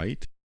is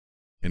right.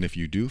 And if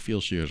you do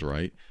feel she is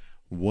right,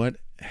 what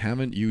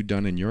haven't you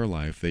done in your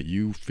life that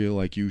you feel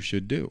like you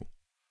should do?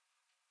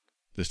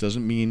 This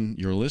doesn't mean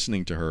you're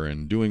listening to her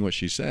and doing what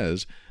she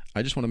says.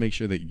 I just want to make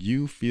sure that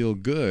you feel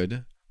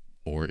good,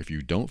 or if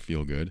you don't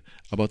feel good,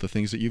 about the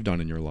things that you've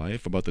done in your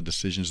life, about the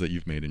decisions that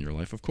you've made in your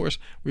life. Of course,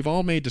 we've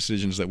all made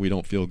decisions that we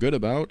don't feel good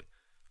about,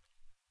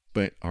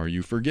 but are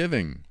you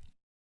forgiving?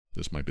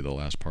 This might be the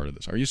last part of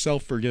this. Are you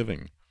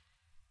self-forgiving?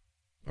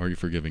 Are you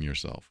forgiving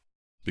yourself?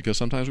 Because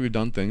sometimes we've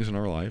done things in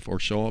our life or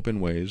show up in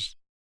ways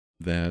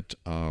that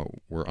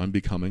were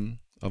unbecoming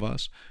of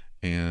us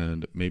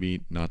and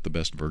maybe not the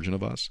best version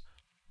of us.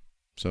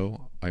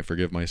 So I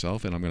forgive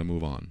myself and I'm going to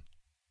move on.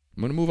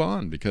 I'm going to move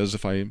on, because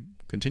if I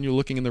continue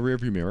looking in the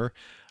rearview mirror,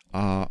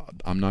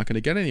 I'm not going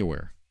to get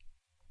anywhere.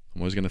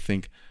 I'm always going to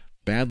think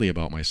badly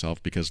about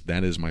myself because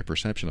that is my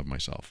perception of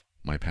myself,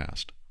 my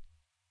past.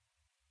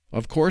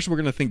 Of course, we're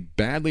going to think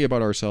badly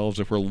about ourselves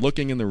if we're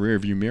looking in the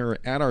rearview mirror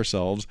at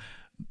ourselves,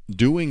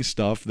 doing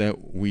stuff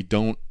that we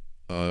don't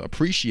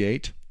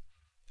appreciate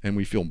and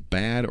we feel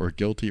bad or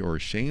guilty or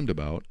ashamed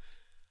about.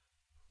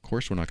 Of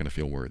course, we're not going to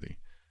feel worthy.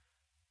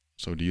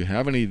 So do you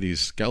have any of these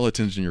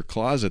skeletons in your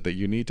closet that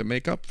you need to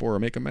make up for or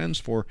make amends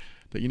for,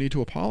 that you need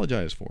to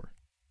apologize for?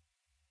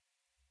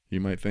 You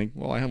might think,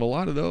 well, I have a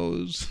lot of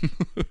those.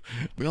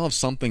 We all have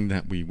something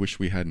that we wish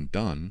we hadn't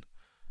done,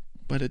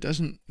 but it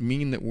doesn't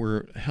mean that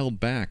we're held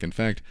back. In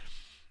fact,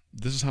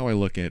 this is how I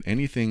look at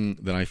anything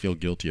that I feel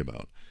guilty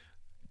about.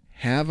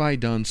 Have I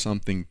done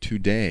something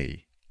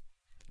today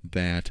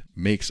that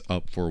makes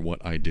up for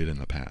what I did in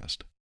the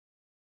past?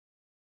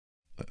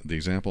 The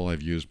example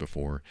I've used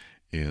before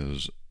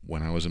is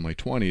when I was in my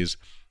 20s,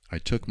 I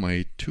took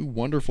my 2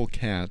 wonderful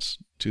cats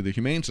to the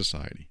Humane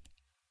Society,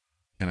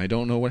 and I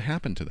don't know what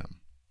happened to them.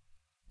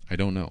 I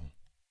don't know.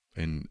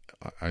 And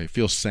I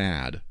feel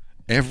sad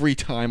every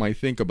time I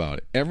think about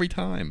it. Every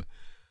time.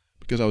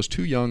 Because I was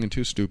too young and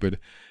too stupid,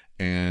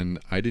 and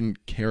I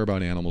didn't care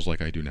about animals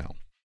like I do now.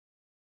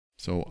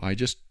 So I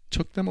just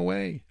took them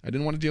away. I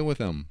didn't want to deal with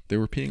them. They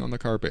were peeing on the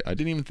carpet. I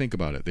didn't even think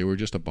about it. They were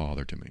just a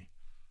bother to me.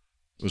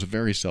 It was a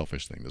very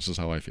selfish thing. This is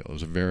how I feel. It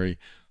was a very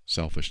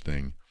selfish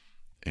thing,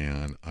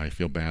 and I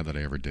feel bad that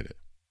I ever did it.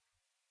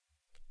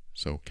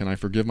 So can I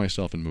forgive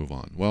myself and move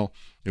on? Well,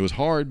 it was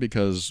hard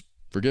because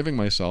forgiving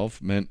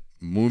myself meant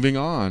moving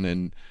on.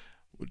 And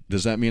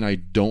does that mean I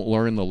don't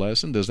learn the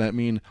lesson? Does that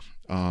mean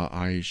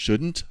I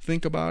shouldn't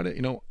think about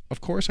it?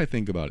 Of course I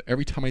think about it.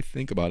 Every time I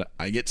think about it,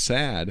 I get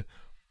sad.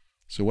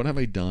 So what have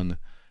I done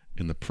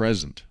in the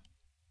present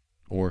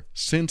or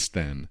since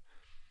then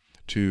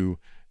to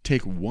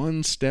take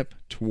one step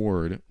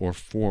toward or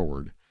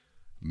forward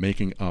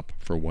making up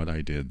for what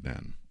I did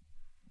then?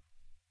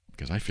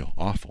 Because I feel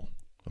awful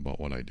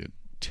about what I did.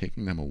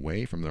 Taking them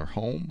away from their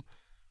home.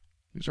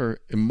 These are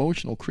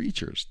emotional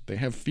creatures. They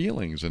have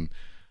feelings, and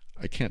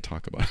I can't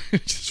talk about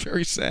it. It's just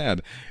very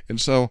sad.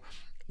 And so,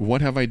 what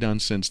have I done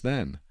since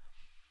then?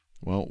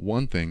 Well,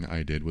 one thing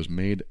I did was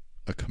made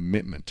a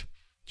commitment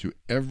to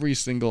every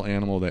single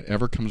animal that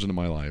ever comes into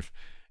my life.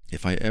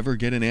 If I ever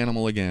get an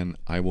animal again,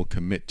 I will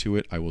commit to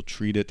it. I will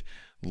treat it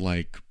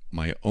like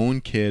my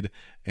own kid,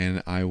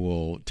 and I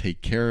will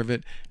take care of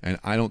it. And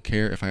I don't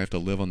care if I have to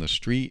live on the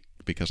street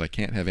because I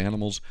can't have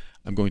animals.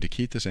 I'm going to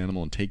keep this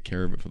animal and take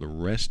care of it for the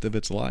rest of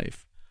its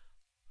life.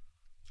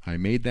 I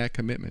made that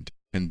commitment.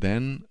 And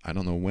then, I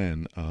don't know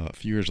when, a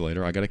few years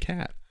later, I got a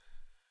cat.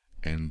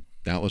 And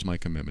that was my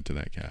commitment to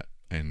that cat.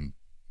 And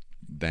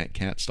that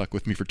cat stuck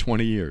with me for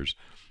 20 years.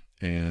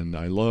 And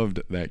I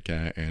loved that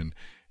cat, and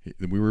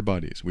we were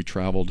buddies. We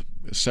traveled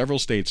several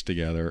states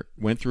together,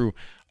 went through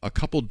a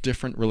couple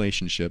different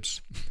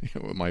relationships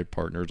with my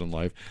partners in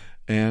life,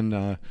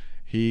 and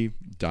he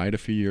died a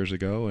few years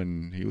ago,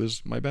 and he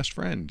was my best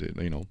friend,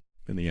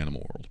 in the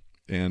animal world.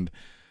 And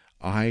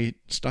I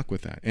stuck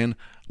with that. And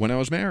when I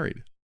was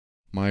married,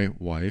 my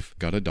wife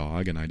got a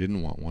dog, and I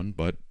didn't want one,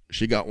 but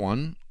she got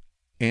one.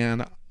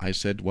 And I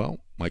said, well,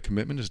 my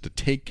commitment is to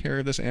take care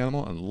of this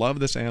animal and love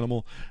this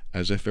animal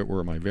as if it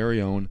were my very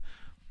own.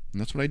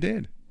 And that's what I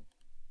did.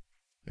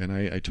 And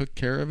I took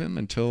care of him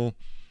until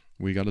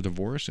we got a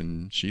divorce,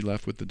 and she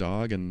left with the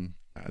dog, and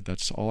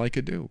that's all I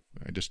could do.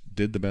 I just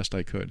did the best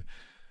I could.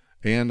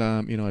 And,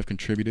 I've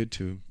contributed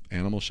to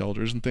animal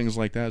shelters and things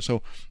like that.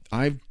 So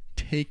I've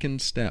taken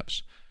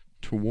steps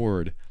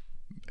toward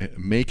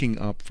making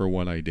up for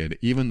what I did,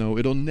 even though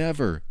it'll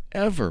never,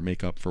 ever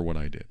make up for what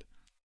I did.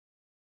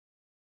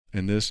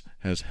 And this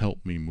has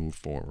helped me move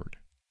forward.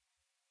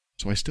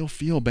 So I still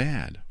feel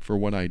bad for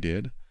what I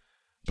did,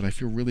 but I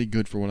feel really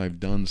good for what I've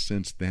done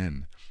since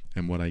then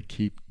and what I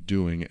keep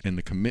doing and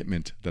the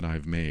commitment that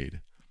I've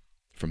made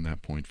from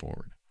that point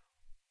forward.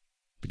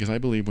 Because I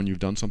believe when you've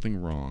done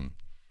something wrong,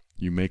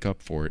 you make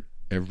up for it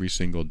every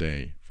single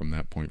day from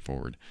that point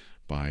forward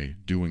by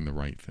doing the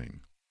right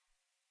thing.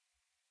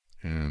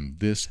 And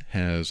this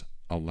has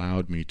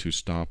allowed me to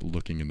stop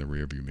looking in the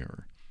rearview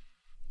mirror.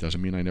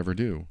 Doesn't mean I never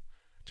do.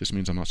 Just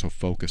means I'm not so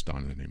focused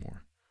on it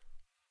anymore.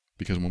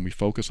 Because when we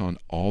focus on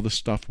all the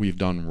stuff we've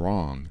done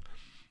wrong,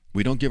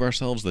 we don't give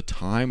ourselves the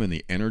time and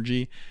the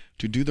energy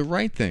to do the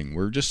right thing.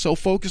 We're just so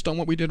focused on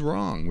what we did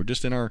wrong. We're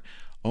just in our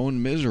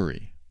own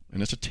misery.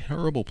 And it's a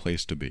terrible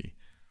place to be.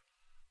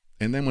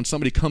 And then when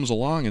somebody comes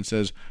along and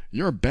says,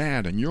 you're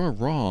bad and you're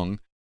wrong,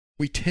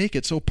 we take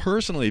it so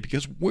personally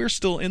because we're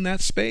still in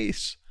that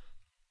space.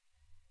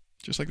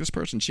 Just like this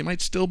person, she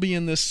might still be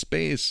in this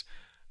space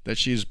that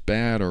she's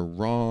bad or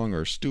wrong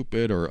or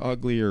stupid or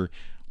ugly or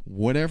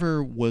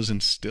whatever was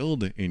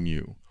instilled in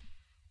you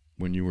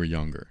when you were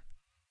younger.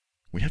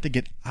 We have to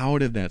get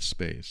out of that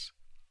space.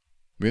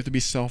 We have to be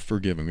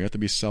self-forgiving. We have to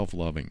be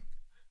self-loving.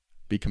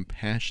 Be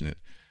compassionate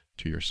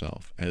to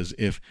yourself as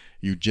if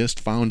you just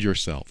found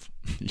yourself.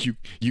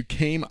 You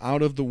came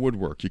out of the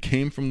woodwork. You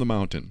came from the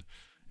mountain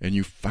and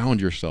you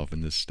found yourself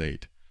in this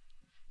state.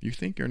 You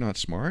think you're not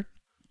smart?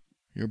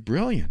 You're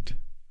brilliant.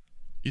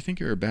 You think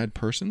you're a bad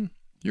person?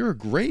 You're a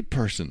great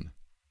person.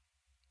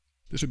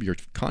 This would be your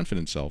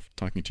confident self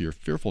talking to your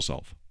fearful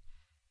self,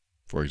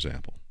 for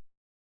example.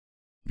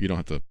 You don't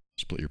have to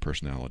split your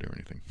personality or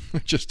anything.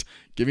 Just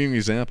giving you an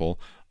example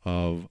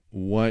of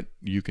what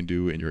you can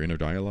do in your inner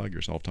dialogue,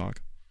 your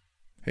self-talk.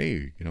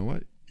 Hey, you know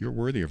what? You're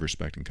worthy of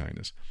respect and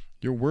kindness.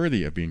 You're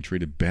worthy of being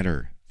treated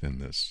better than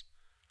this.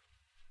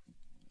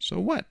 So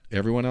what?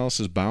 Everyone else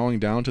is bowing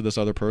down to this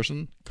other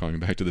person, coming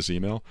back to this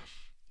email.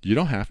 You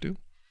don't have to.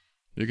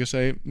 You can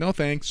say, no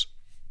thanks.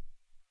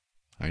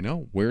 I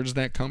know. Where does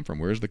that come from?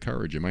 Where's the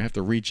courage? You might have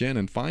to reach in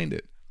and find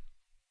it.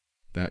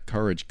 That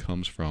courage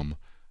comes from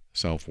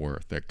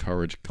self-worth. That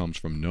courage comes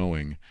from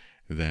knowing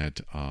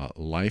that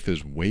life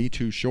is way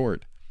too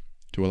short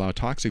to allow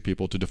toxic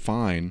people to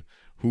define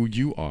who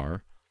you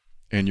are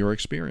and your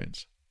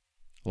experience.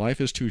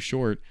 Life is too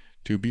short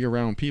to be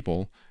around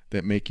people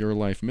that make your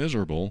life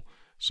miserable.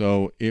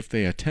 So if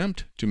they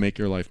attempt to make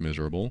your life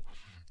miserable,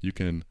 you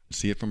can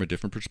see it from a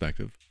different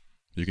perspective.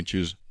 You can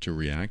choose to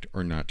react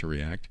or not to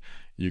react.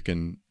 You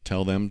can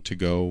tell them to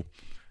go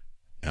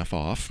F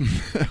off,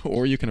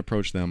 or you can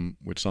approach them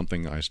with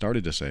something I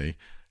started to say,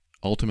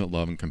 ultimate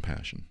love and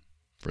compassion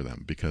for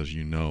them, because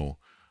you know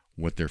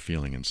what they're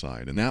feeling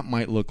inside. And that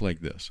might look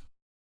like this.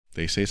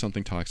 They say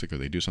something toxic or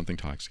they do something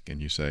toxic,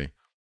 and you say,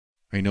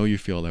 I know you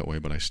feel that way,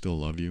 but I still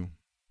love you.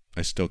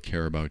 I still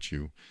care about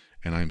you,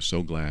 and I'm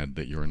so glad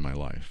that you're in my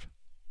life.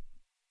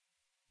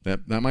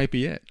 That might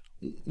be it.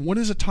 What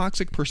is a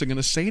toxic person going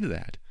to say to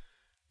that?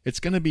 It's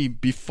going to be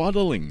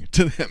befuddling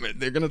to them.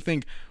 They're going to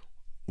think,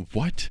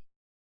 what?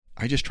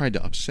 I just tried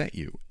to upset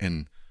you,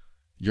 and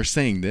you're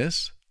saying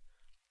this?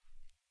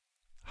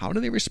 How do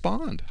they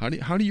respond?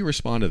 How do you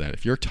respond to that?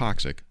 If you're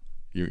toxic,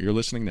 you're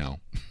listening now.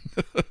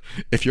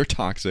 If you're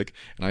toxic,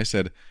 and I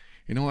said,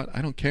 you know what?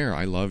 I don't care.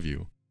 I love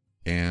you.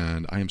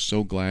 And I am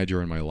so glad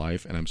you're in my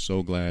life, and I'm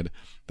so glad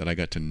that I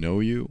got to know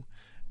you,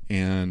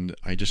 and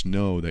I just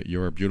know that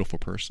you're a beautiful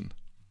person.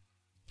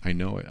 I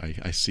know it.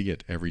 I see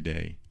it every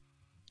day.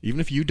 Even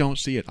if you don't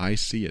see it, I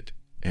see it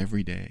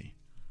every day.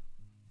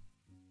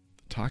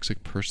 The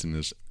toxic person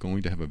is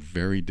going to have a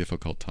very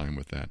difficult time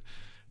with that,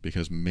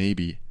 because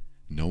maybe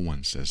no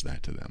one says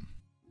that to them.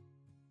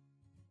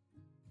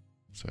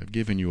 So I've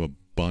given you a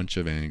bunch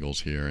of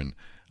angles here, and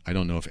I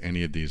don't know if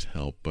any of these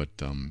help, but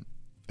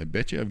I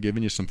bet you I've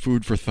given you some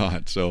food for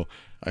thought, so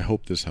I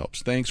hope this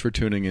helps. Thanks for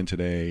tuning in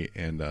today,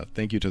 and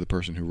thank you to the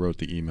person who wrote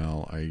the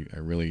email. I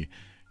really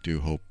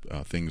do hope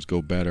things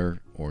go better,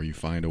 or you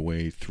find a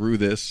way through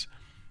this,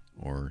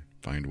 or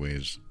find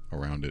ways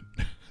around it.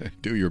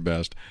 Do your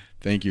best.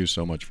 Thank you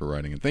so much for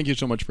writing, and thank you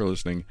so much for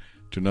listening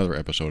to another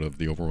episode of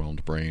The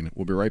Overwhelmed Brain.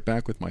 We'll be right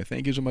back with my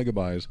thank yous and my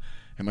goodbyes,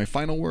 and my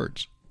final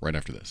words right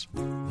after this.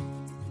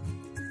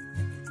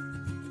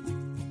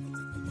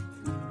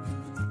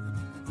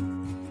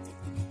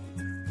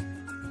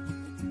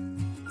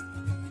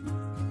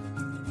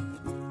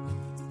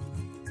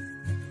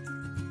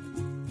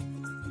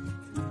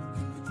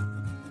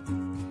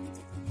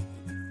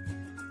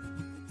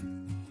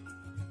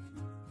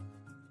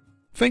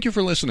 Thank you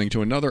for listening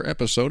to another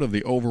episode of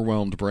The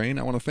Overwhelmed Brain.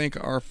 I want to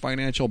thank our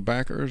financial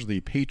backers, the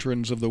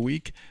patrons of the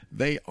week.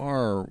 They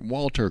are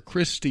Walter,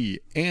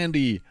 Christy,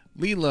 Andy,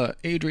 Leela,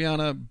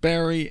 Adriana,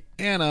 Barry,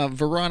 Anna,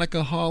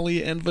 Veronica,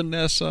 Holly, and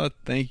Vanessa.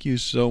 Thank you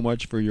so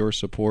much for your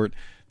support.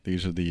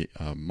 These are the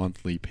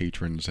monthly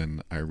patrons,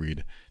 and I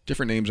read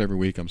different names every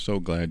week. I'm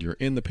so glad you're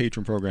in the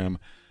patron program,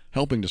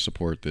 helping to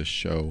support this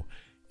show,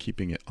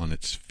 keeping it on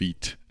its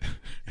feet.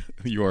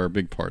 You are a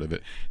big part of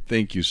it.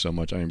 Thank you so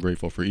much. I am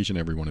grateful for each and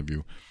every one of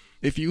you.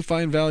 If you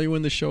find value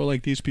in the show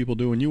like these people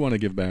do and you want to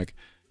give back,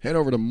 head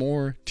over to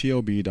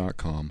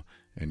moretob.com,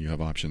 and you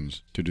have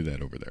options to do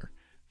that over there.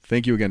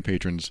 Thank you again,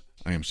 patrons.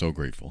 I am so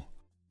grateful.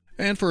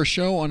 And for a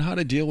show on how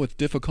to deal with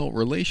difficult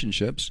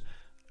relationships,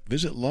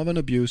 visit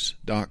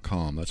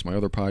loveandabuse.com. That's my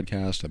other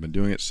podcast. I've been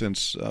doing it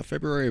since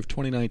February of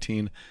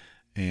 2019.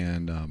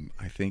 And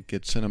I think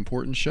it's an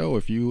important show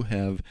if you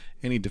have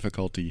any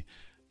difficulty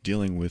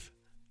dealing with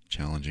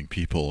challenging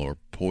people or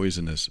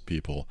poisonous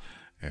people.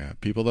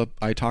 People that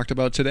I talked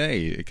about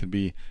today, it can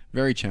be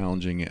very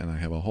challenging, and I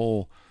have a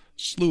whole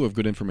slew of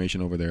good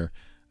information over there.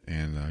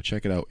 And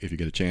check it out if you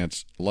get a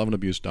chance,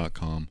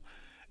 loveandabuse.com.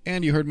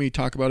 And you heard me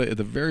talk about it at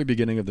the very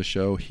beginning of the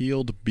show,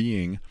 Healed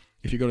Being.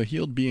 If you go to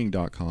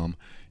healedbeing.com,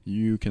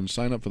 you can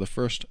sign up for the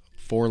first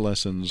 4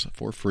 lessons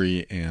for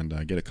free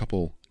and get a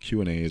couple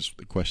Q&As,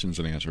 questions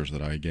and answers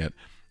that I get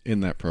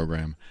in that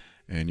program,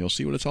 and you'll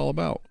see what it's all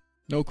about.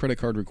 No credit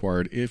card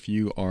required if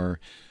you are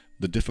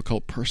the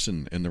difficult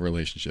person in the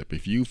relationship.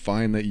 If you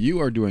find that you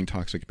are doing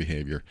toxic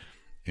behavior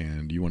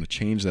and you want to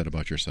change that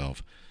about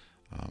yourself,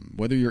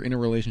 whether you're in a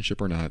relationship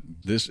or not,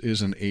 this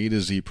is an A to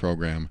Z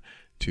program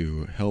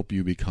to help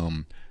you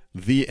become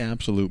the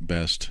absolute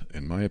best,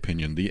 in my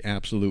opinion, the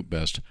absolute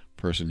best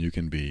person you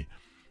can be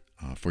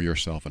for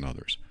yourself and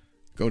others.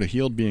 Go to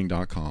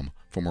healedbeing.com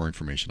for more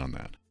information on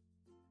that.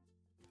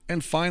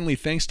 And finally,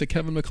 thanks to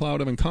Kevin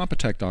MacLeod of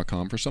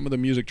Incompetech.com for some of the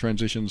music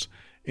transitions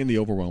in The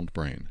Overwhelmed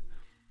Brain.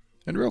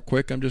 And real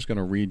quick, I'm just going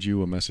to read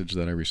you a message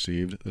that I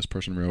received. This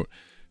person wrote,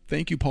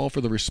 Thank you, Paul,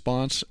 for the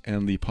response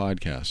and the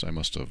podcast. I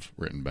must have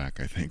written back,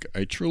 I think.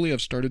 I truly have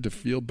started to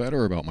feel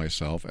better about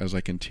myself as I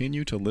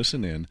continue to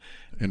listen in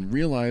and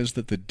realize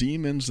that the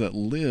demons that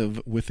live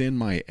within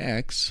my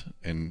ex,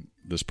 and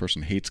this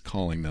person hates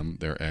calling them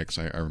their ex.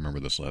 I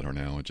remember this letter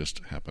now. It just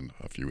happened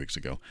a few weeks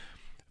ago.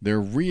 They're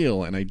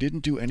real, and I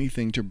didn't do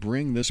anything to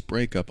bring this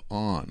breakup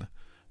on.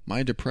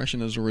 My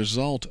depression is a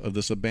result of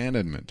this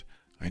abandonment.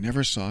 I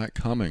never saw it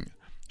coming.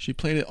 She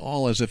played it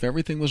all as if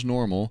everything was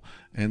normal,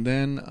 and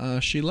then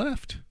she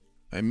left.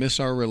 I miss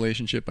our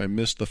relationship. I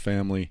miss the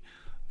family,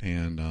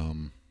 and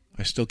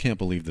I still can't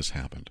believe this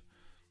happened.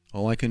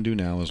 All I can do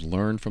now is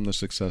learn from the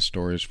success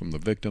stories from the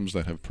victims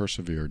that have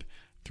persevered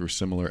through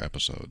similar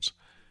episodes.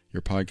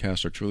 Your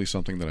podcasts are truly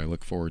something that I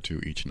look forward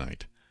to each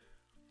night.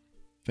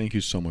 Thank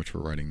you so much for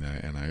writing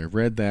that, and I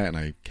read that, and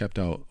I kept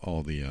out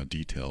all the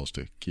details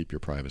to keep your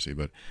privacy,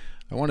 but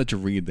I wanted to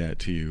read that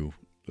to you,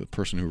 the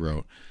person who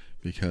wrote,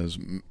 because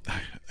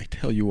I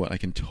tell you what, I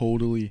can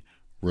totally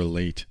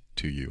relate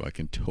to you. I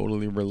can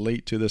totally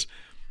relate to this.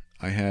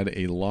 I had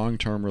a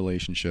long-term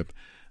relationship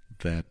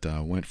that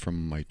went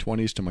from my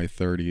 20s to my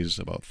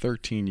 30s, about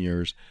 13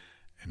 years,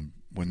 and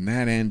when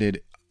that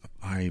ended,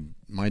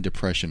 my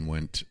depression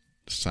went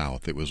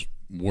south. It was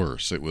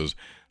worse. It was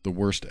the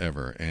worst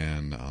ever,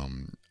 and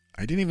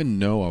I didn't even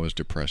know I was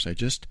depressed. I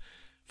just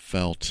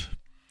felt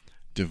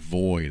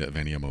devoid of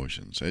any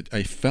emotions.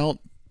 I felt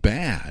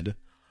bad,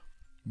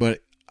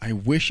 but I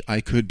wish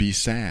I could be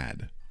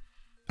sad.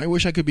 I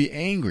wish I could be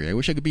angry. I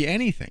wish I could be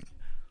anything.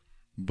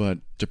 But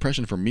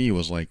depression for me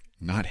was like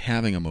not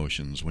having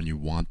emotions when you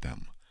want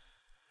them.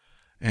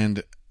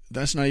 And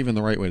that's not even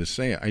the right way to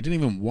say it. I didn't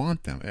even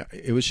want them.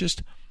 It was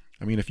just,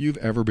 I mean, if you've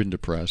ever been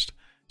depressed,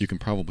 you can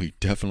probably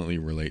definitely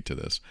relate to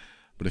this.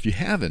 But if you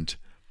haven't,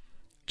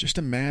 just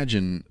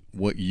imagine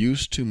what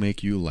used to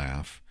make you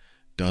laugh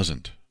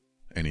doesn't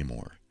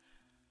anymore.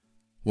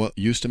 What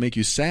used to make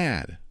you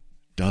sad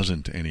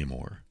doesn't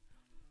anymore.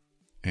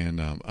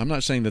 And I'm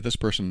not saying that this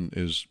person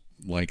is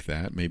like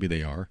that. Maybe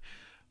they are.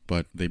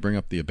 But they bring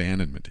up the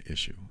abandonment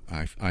issue.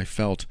 I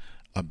felt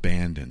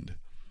abandoned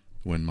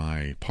when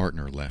my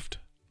partner left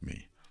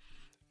me.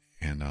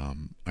 And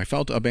I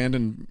felt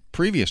abandoned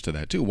previous to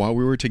that too, while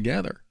we were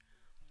together.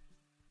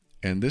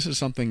 And this is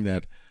something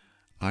that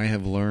I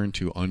have learned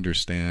to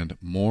understand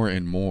more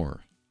and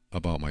more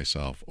about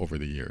myself over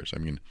the years. I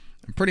mean,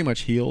 I'm pretty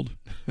much healed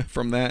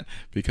from that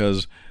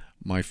because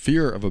my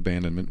fear of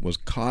abandonment was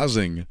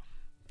causing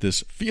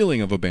this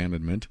feeling of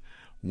abandonment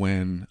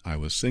when I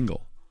was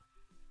single.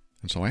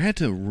 And so I had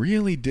to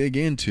really dig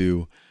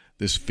into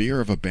this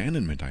fear of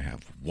abandonment I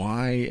have.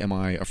 Why am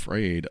I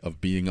afraid of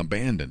being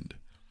abandoned?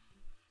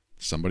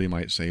 Somebody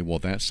might say, well,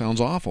 that sounds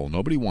awful.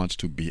 Nobody wants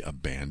to be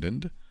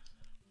abandoned.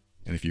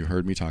 And if you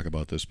heard me talk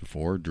about this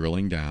before,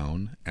 drilling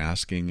down,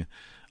 asking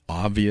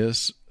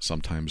obvious,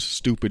 sometimes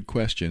stupid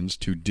questions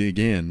to dig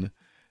in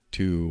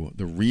to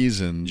the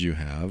reasons you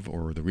have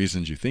or the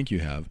reasons you think you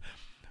have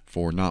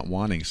for not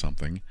wanting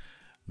something,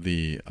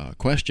 the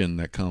question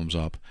that comes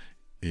up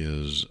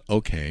is,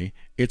 okay,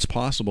 it's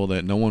possible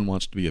that no one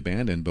wants to be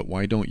abandoned, but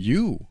why don't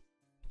you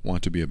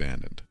want to be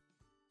abandoned?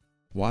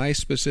 Why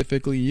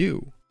specifically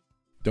you?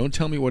 Don't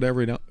tell me what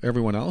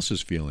everyone else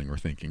is feeling or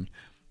thinking.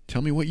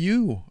 Tell me what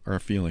you are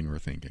feeling or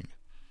thinking.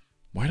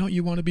 Why don't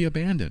you want to be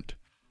abandoned?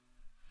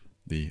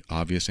 The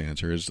obvious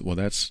answer is, well,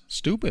 that's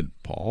stupid,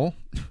 Paul.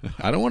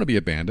 I don't want to be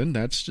abandoned.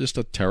 That's just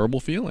a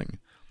terrible feeling.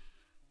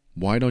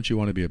 Why don't you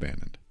want to be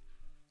abandoned?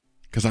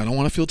 Because I don't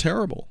want to feel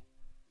terrible.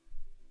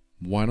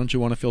 Why don't you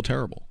want to feel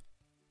terrible?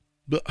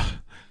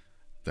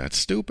 That's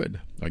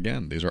stupid.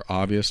 Again, these are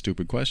obvious,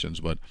 stupid questions,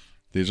 but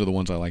these are the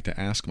ones I like to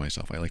ask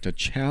myself. I like to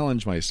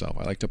challenge myself.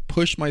 I like to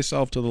push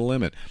myself to the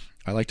limit.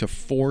 I like to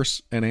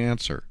force an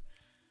answer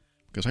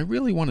because I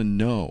really want to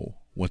know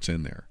what's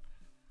in there.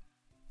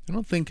 I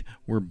don't think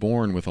we're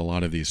born with a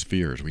lot of these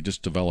fears. We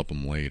just develop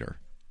them later.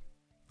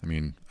 I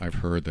mean, I've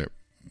heard that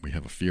we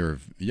have a fear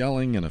of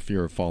yelling and a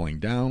fear of falling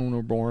down when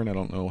we're born. I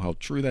don't know how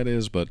true that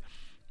is, but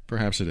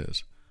perhaps it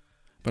is.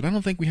 But I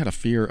don't think we had a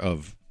fear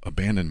of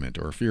abandonment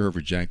or a fear of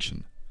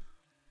rejection.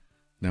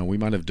 Now, we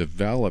might have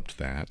developed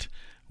that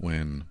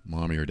when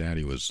mommy or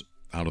daddy was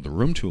out of the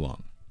room too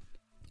long,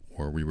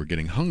 or we were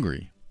getting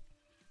hungry.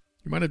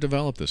 You might have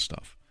developed this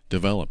stuff,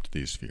 developed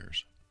these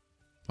fears.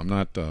 I'm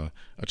not a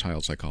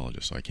child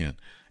psychologist, so I can't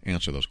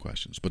answer those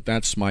questions. But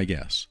that's my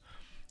guess,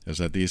 is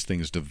that these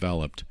things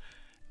developed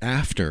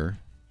after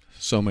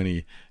so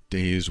many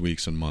days,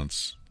 weeks, and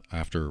months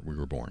after we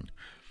were born.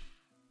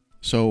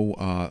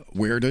 So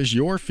where does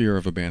your fear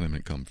of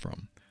abandonment come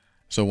from?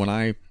 So when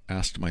I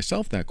asked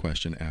myself that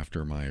question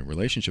after my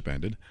relationship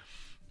ended,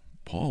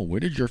 Paul, where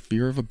did your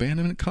fear of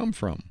abandonment come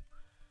from?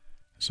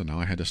 So now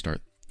I had to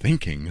start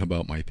thinking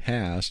about my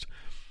past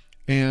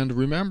and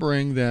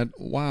remembering that,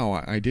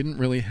 wow, I didn't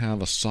really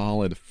have a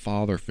solid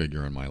father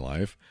figure in my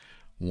life.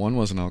 One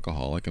was an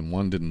alcoholic and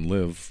one didn't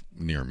live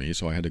near me,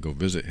 so I had to go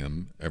visit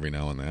him every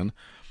now and then.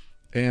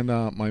 And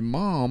my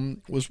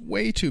mom was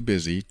way too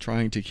busy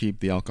trying to keep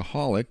the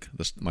alcoholic,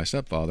 my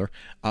stepfather,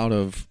 out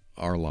of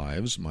our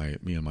lives, me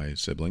and my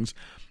siblings.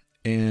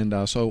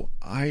 And so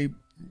I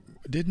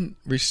didn't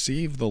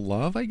receive the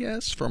love, I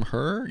guess, from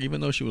her,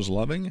 even though she was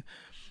loving.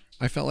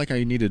 I felt like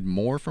I needed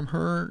more from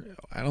her.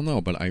 I don't know,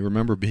 but I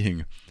remember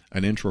being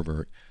an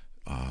introvert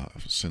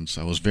since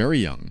I was very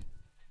young.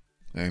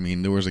 I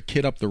mean, there was a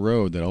kid up the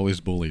road that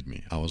always bullied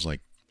me. I was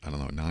like, I don't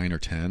know, 9 or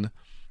 10.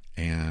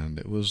 And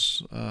it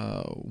was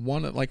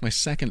like my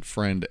second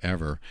friend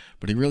ever.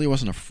 But he really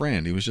wasn't a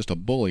friend. He was just a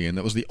bully. And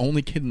that was the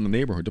only kid in the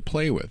neighborhood to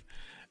play with.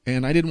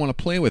 And I didn't want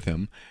to play with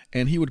him.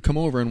 And he would come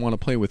over and want to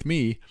play with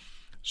me.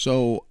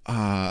 So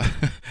I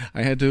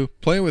had to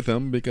play with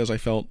him because I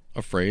felt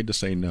afraid to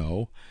say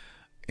no.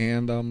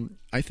 And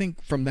I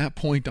think from that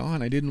point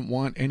on, I didn't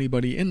want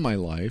anybody in my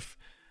life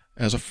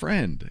as a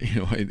friend.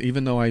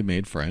 Even though I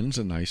made friends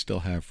and I still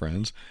have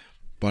friends.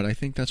 But I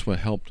think that's what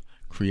helped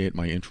create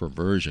my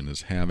introversion,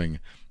 is having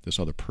this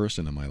other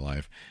person in my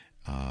life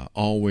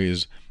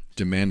always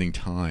demanding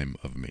time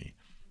of me,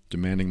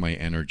 demanding my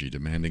energy,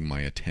 demanding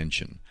my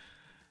attention.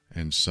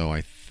 And so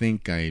I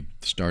think I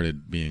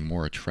started being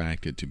more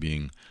attracted to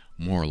being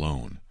more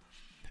alone.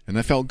 And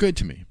that felt good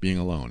to me, being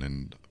alone.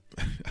 And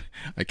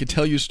I could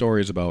tell you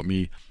stories about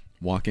me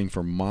walking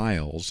for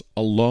miles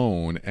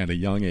alone at a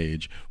young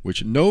age,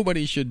 which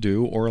nobody should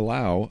do or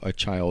allow a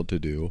child to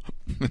do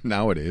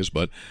nowadays,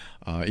 but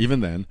even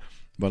then.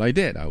 But I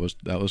did.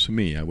 That was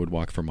me. I would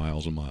walk for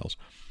miles and miles.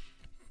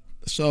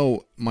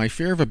 So my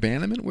fear of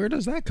abandonment, where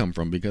does that come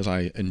from? Because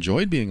I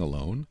enjoyed being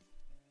alone.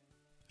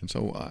 And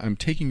so I'm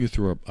taking you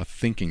through a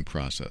thinking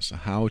process,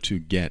 how to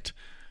get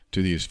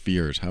to these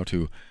fears, how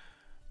to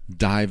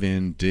dive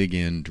in, dig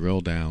in, drill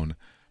down,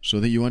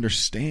 so that you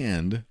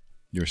understand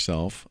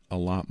yourself a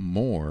lot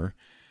more.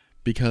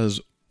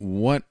 Because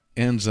what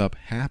ends up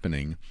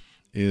happening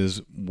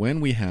is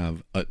when we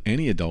have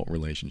any adult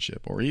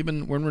relationship, or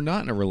even when we're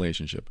not in a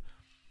relationship,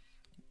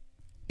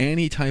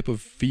 any type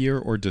of fear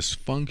or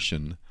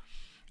dysfunction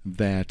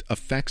that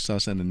affects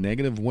us in a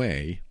negative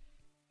way,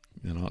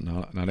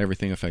 not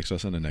everything affects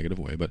us in a negative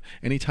way, but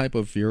any type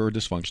of fear or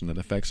dysfunction that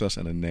affects us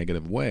in a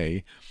negative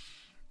way,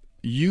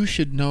 you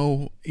should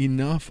know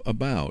enough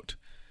about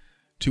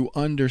to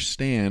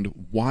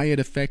understand why it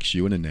affects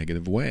you in a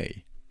negative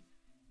way.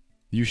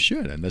 You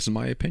should, and this is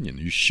my opinion,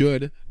 you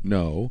should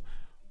know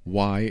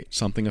why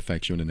something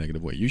affects you in a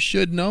negative way. You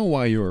should know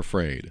why you're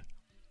afraid.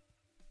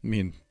 I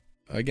mean,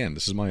 again,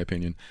 this is my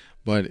opinion,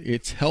 but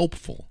it's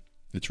helpful.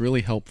 It's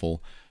really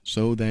helpful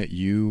so that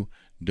you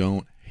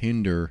don't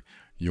hinder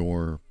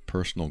your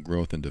personal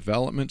growth and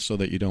development, so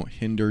that you don't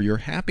hinder your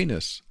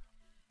happiness.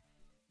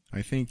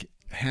 I think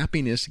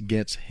happiness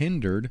gets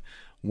hindered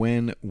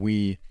when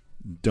we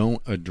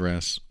don't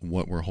address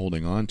what we're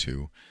holding on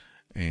to,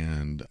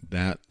 and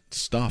that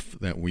stuff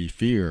that we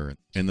fear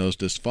and those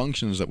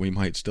dysfunctions that we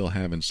might still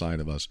have inside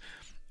of us,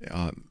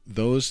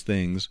 those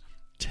things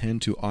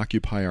tend to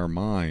occupy our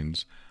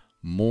minds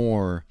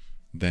more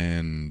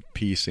than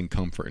peace and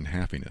comfort and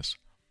happiness.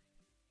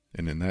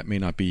 And then that may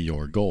not be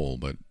your goal,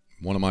 but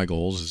one of my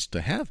goals is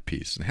to have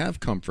peace and have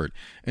comfort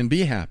and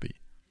be happy.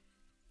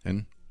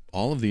 And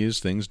all of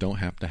these things don't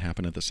have to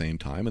happen at the same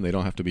time, and they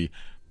don't have to be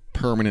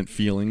permanent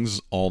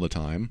feelings all the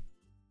time.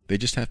 They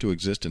just have to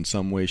exist in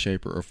some way,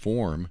 shape, or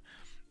form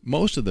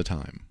most of the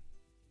time.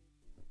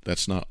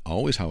 That's not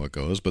always how it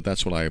goes, but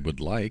that's what I would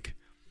like.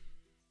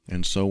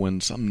 And so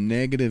when some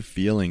negative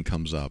feeling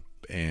comes up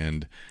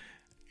and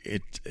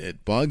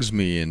it bugs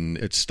me and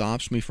it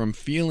stops me from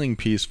feeling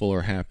peaceful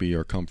or happy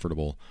or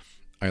comfortable,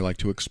 I like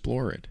to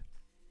explore it.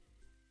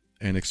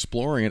 And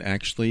exploring it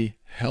actually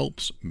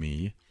helps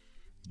me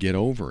get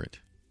over it.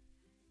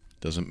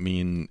 Doesn't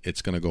mean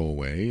it's going to go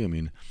away. I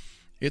mean,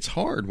 it's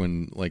hard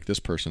when, like, this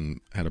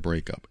person had a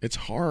breakup. It's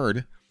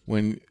hard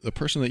when the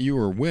person that you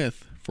were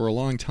with for a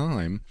long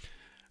time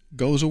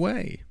goes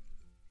away,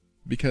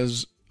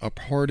 because a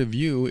part of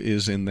you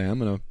is in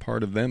them and a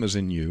part of them is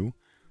in you,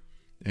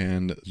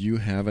 and you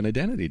have an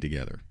identity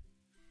together.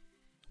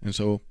 And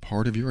so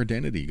part of your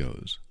identity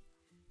goes.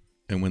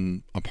 And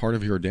when a part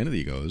of your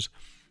identity goes,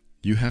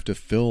 you have to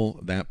fill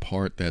that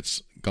part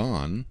that's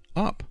gone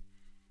up.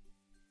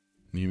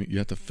 You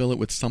have to fill it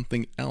with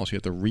something else. You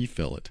have to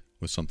refill it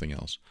with something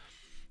else.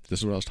 This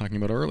is what I was talking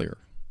about earlier.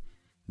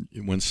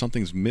 When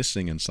something's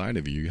missing inside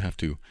of you, you have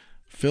to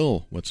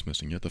fill what's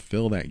missing. You have to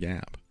fill that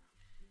gap.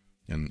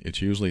 And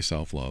it's usually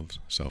self-love,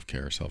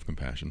 self-care,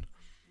 self-compassion.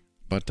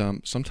 But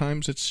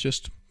sometimes it's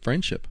just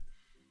friendship.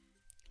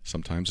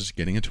 Sometimes it's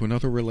getting into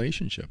another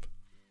relationship.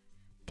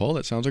 Paul,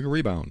 that sounds like a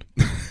rebound.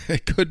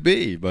 It could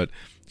be, but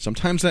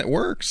sometimes that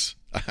works.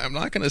 I'm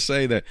not going to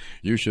say that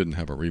you shouldn't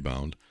have a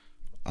rebound.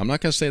 I'm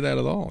not going to say that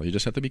at all. You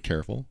just have to be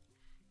careful.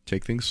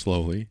 Take things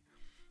slowly.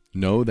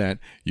 Know that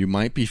you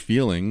might be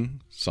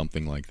feeling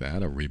something like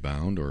that, a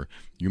rebound, or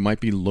you might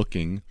be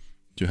looking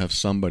to have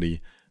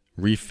somebody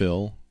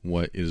refill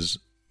what is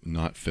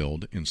not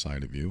filled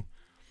inside of you.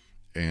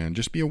 And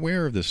just be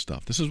aware of this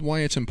stuff. This is why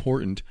it's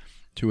important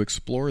to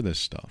explore this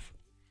stuff.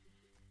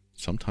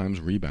 Sometimes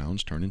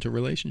rebounds turn into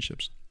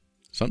relationships.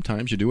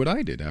 Sometimes you do what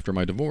I did. After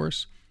my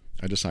divorce,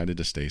 I decided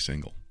to stay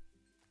single.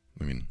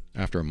 I mean,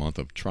 after a month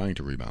of trying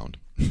to rebound,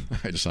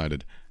 I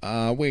decided,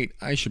 wait,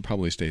 I should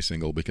probably stay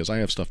single because I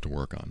have stuff to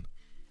work on.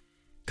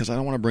 Because I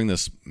don't want to bring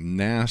this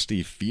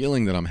nasty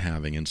feeling that I'm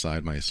having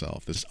inside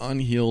myself, this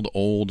unhealed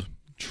old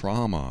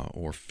trauma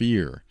or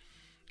fear.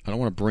 I don't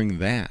want to bring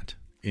that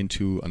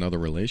into another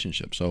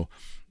relationship. So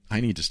I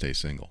need to stay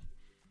single.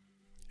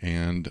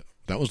 And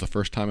that was the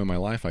first time in my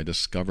life I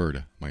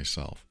discovered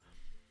myself.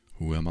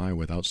 Who am I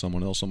without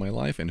someone else in my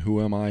life? And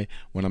who am I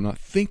when I'm not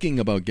thinking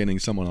about getting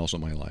someone else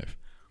in my life?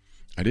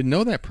 I didn't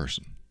know that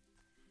person.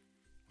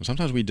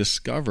 Sometimes we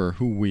discover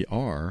who we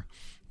are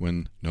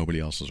when nobody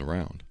else is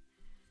around.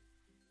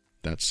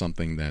 That's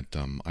something that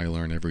I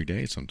learn every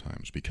day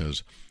sometimes,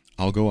 because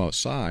I'll go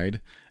outside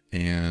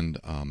and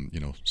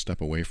step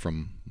away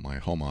from my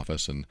home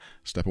office and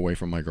step away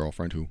from my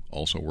girlfriend, who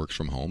also works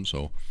from home.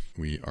 So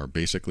we are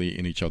basically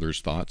in each other's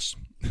thoughts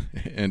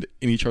and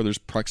in each other's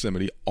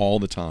proximity all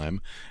the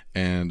time.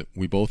 And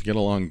we both get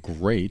along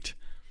great,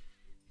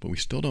 but we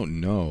still don't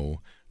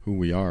know who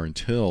we are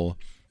until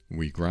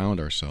we ground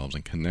ourselves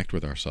and connect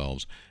with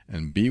ourselves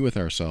and be with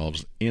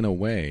ourselves in a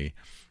way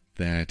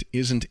that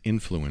isn't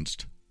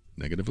influenced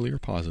negatively or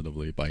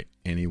positively by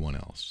anyone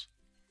else.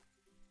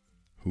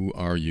 Who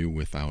are you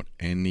without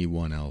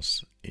anyone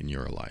else in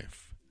your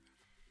life?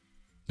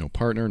 No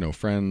partner, no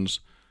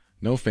friends,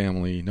 no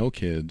family, no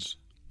kids.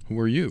 Who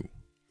are you?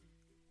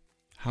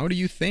 How do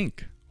you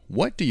think?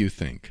 What do you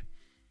think?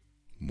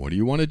 What do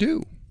you want to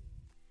do?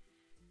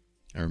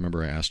 I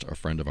remember I asked a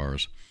friend of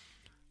ours,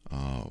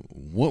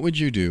 what would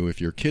you do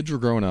if your kids were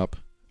grown up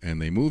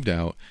and they moved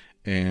out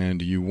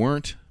and you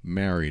weren't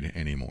married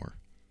anymore?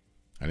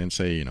 I didn't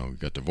say, you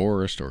got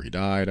divorced or he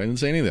died. I didn't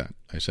say any of that.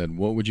 I said,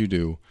 what would you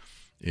do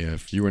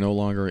if you were no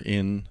longer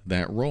in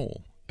that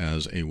role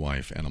as a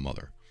wife and a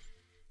mother?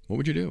 What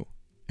would you do?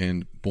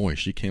 And boy,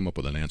 she came up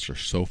with an answer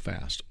so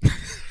fast.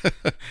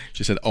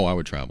 She said, I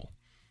would travel.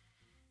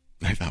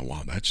 I thought,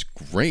 wow, that's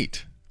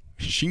great.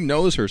 She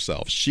knows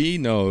herself. She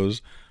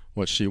knows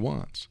what she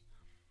wants.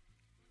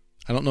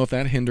 I don't know if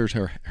that hinders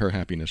her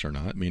happiness or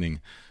not,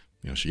 meaning,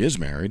 she is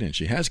married and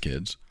she has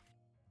kids.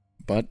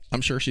 But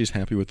I'm sure she's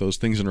happy with those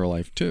things in her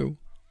life too.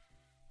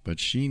 But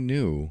she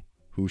knew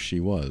who she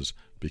was,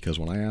 because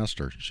when I asked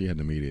her, she had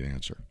an immediate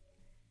answer.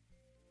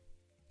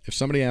 If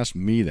somebody asked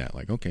me that,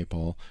 like, okay,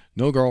 Paul,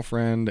 no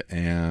girlfriend,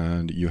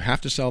 and you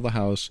have to sell the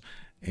house,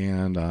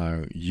 and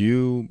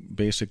you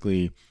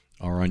basically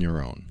are on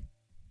your own.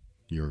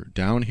 You're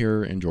down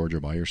here in Georgia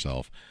by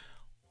yourself.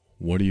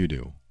 What do you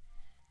do?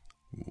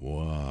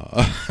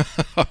 Whoa.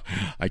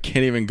 I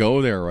can't even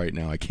go there right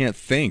now. I can't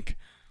think.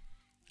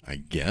 I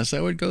guess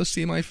I would go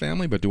see my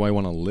family, but do I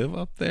want to live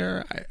up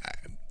there?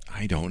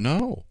 I don't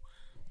know.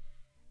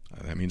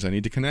 That means I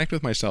need to connect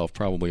with myself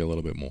probably a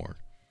little bit more.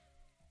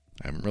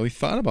 I haven't really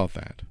thought about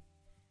that.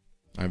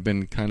 I've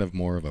been kind of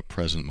more of a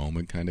present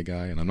moment kind of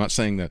guy, and I'm not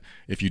saying that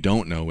if you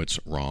don't know it's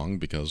wrong,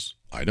 because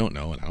I don't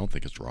know and I don't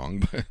think it's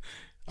wrong, but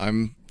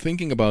I'm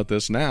thinking about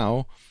this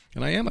now,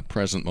 and I am a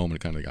present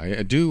moment kind of guy.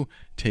 I do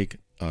take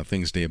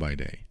things day by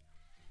day,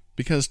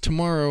 because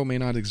tomorrow may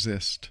not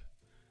exist.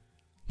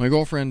 My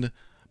girlfriend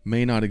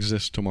may not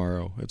exist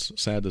tomorrow. It's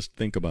sad to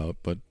think about,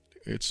 but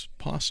it's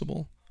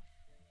possible.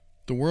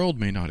 The world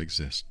may not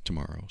exist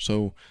tomorrow.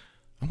 So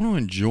I want to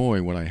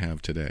enjoy what I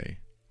have today.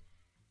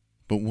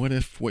 But what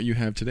if what you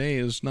have today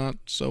is not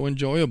so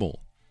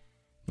enjoyable?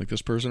 Like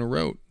this person who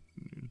wrote,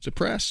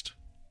 depressed.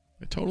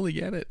 I totally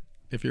get it.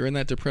 If you're in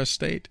that depressed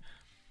state,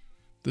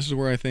 this is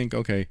where I think,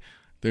 okay,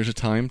 there's a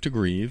time to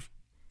grieve.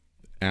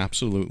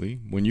 Absolutely.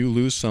 When you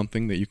lose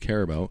something that you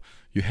care about,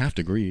 you have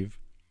to grieve.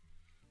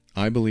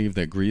 I believe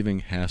that grieving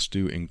has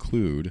to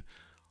include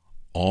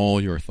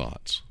all your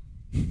thoughts,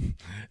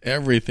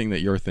 everything that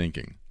you're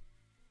thinking.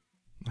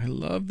 I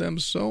love them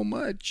so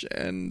much,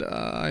 and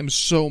I'm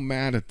so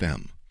mad at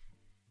them.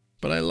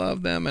 But I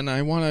love them, and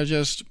I want to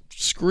just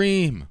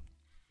scream.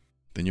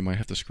 Then you might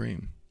have to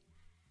scream.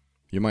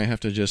 You might have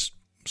to just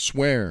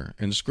swear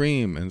and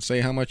scream and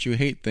say how much you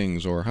hate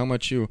things or how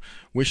much you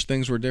wish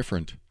things were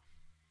different.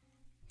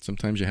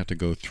 Sometimes you have to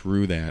go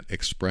through that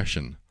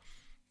expression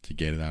to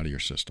get it out of your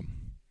system.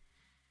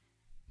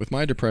 With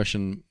my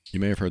depression, you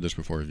may have heard this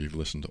before if you've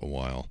listened a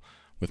while.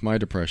 With my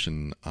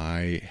depression,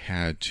 I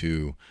had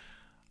to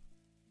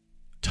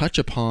touch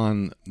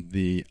upon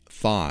the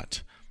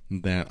thought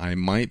that I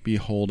might be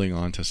holding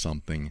on to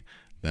something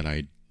that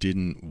I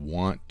didn't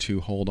want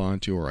to hold on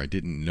to, or I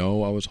didn't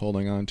know I was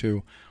holding on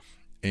to.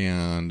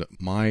 And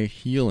my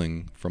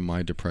healing from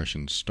my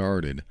depression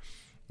started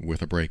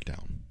with a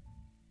breakdown.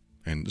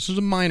 And this is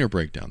a minor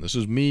breakdown. This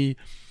is me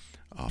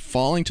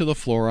falling to the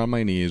floor on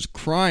my knees,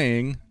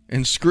 crying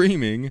and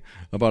screaming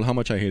about how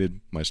much I hated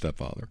my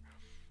stepfather.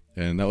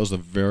 And that was the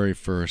very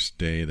first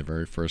day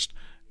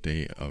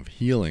of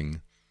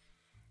healing,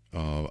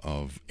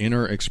 of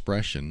inner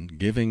expression,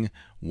 giving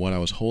what I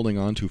was holding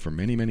on to for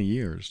many, many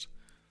years,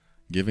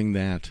 giving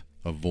that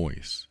a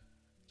voice.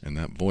 And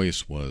that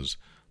voice was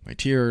my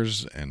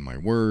tears and my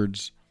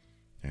words,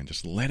 and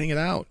just letting it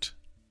out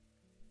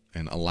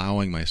and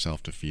allowing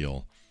myself to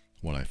feel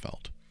what I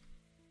felt.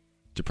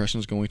 Depression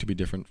is going to be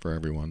different for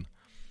everyone.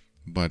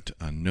 But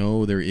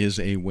know there is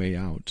a way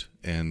out,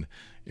 and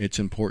it's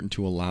important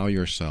to allow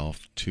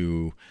yourself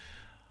to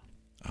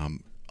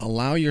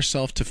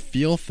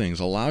feel things,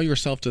 allow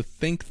yourself to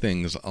think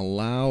things,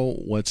 allow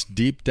what's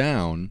deep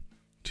down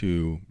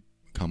to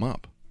come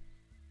up.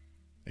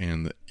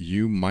 And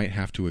you might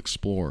have to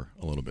explore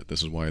a little bit.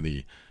 This is why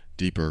the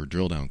deeper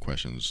drill down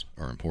questions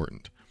are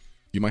important.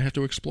 You might have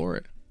to explore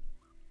it.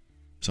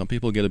 Some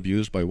people get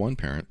abused by one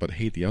parent but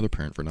hate the other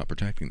parent for not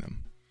protecting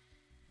them.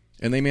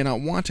 And they may not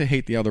want to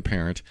hate the other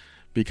parent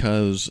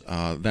because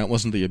that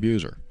wasn't the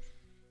abuser.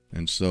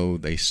 And so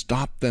they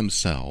stop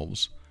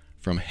themselves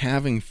from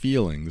having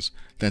feelings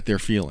that they're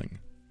feeling.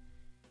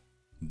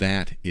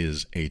 That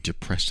is a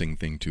depressing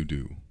thing to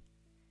do.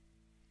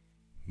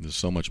 There's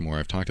so much more.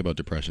 I've talked about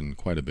depression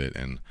quite a bit,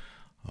 and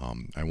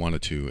I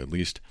wanted to at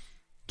least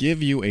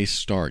give you a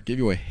start, give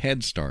you a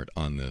head start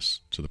on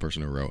this to the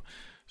person who wrote,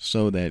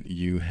 so that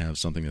you have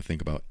something to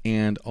think about,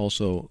 and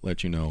also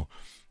let you know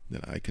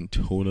that I can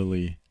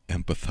totally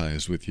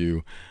empathize with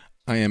you.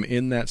 I am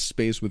in that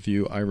space with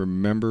you. I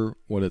remember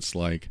what it's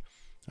like.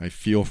 I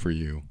feel for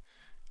you.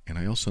 And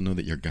I also know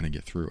that you're going to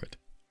get through it.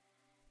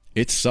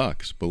 It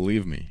sucks,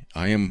 believe me.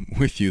 I am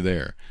with you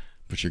there.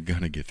 But you're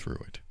going to get through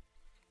it.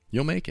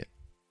 You'll make it.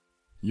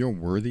 You're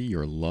worthy.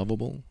 You're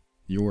lovable.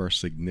 You are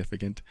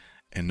significant.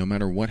 And no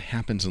matter what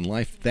happens in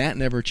life, that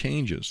never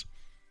changes.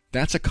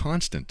 That's a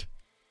constant.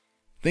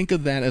 Think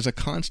of that as a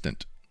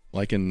constant.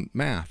 Like in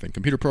math and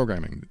computer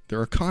programming, there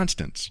are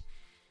constants.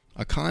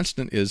 A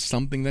constant is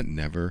something that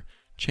never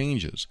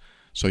changes.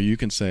 So you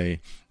can say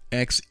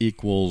x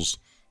equals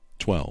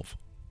 12.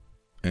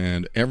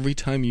 And every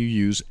time you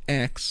use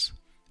x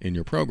in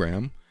your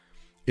program,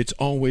 it's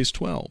always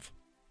 12.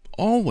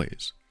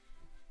 Always.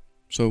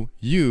 So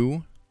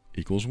you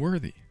equals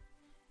worthy.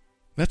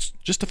 That's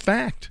just a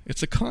fact.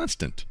 It's a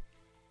constant.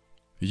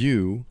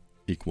 You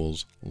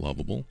equals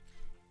lovable.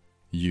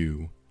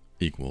 You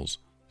equals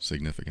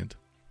significant.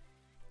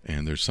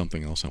 And there's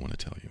something else I want to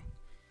tell you.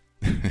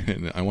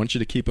 And I want you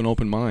to keep an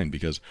open mind,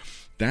 because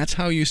that's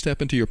how you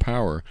step into your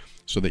power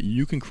so that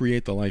you can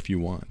create the life you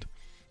want.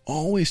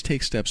 Always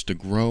take steps to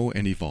grow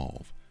and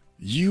evolve.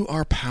 You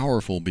are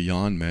powerful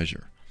beyond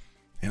measure.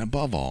 And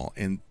above all,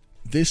 and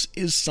this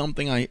is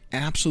something I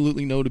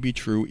absolutely know to be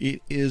true,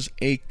 it is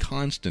a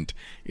constant.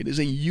 It is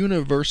a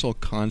universal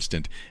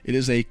constant. It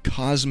is a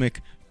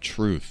cosmic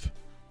truth.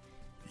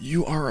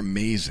 You are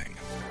amazing.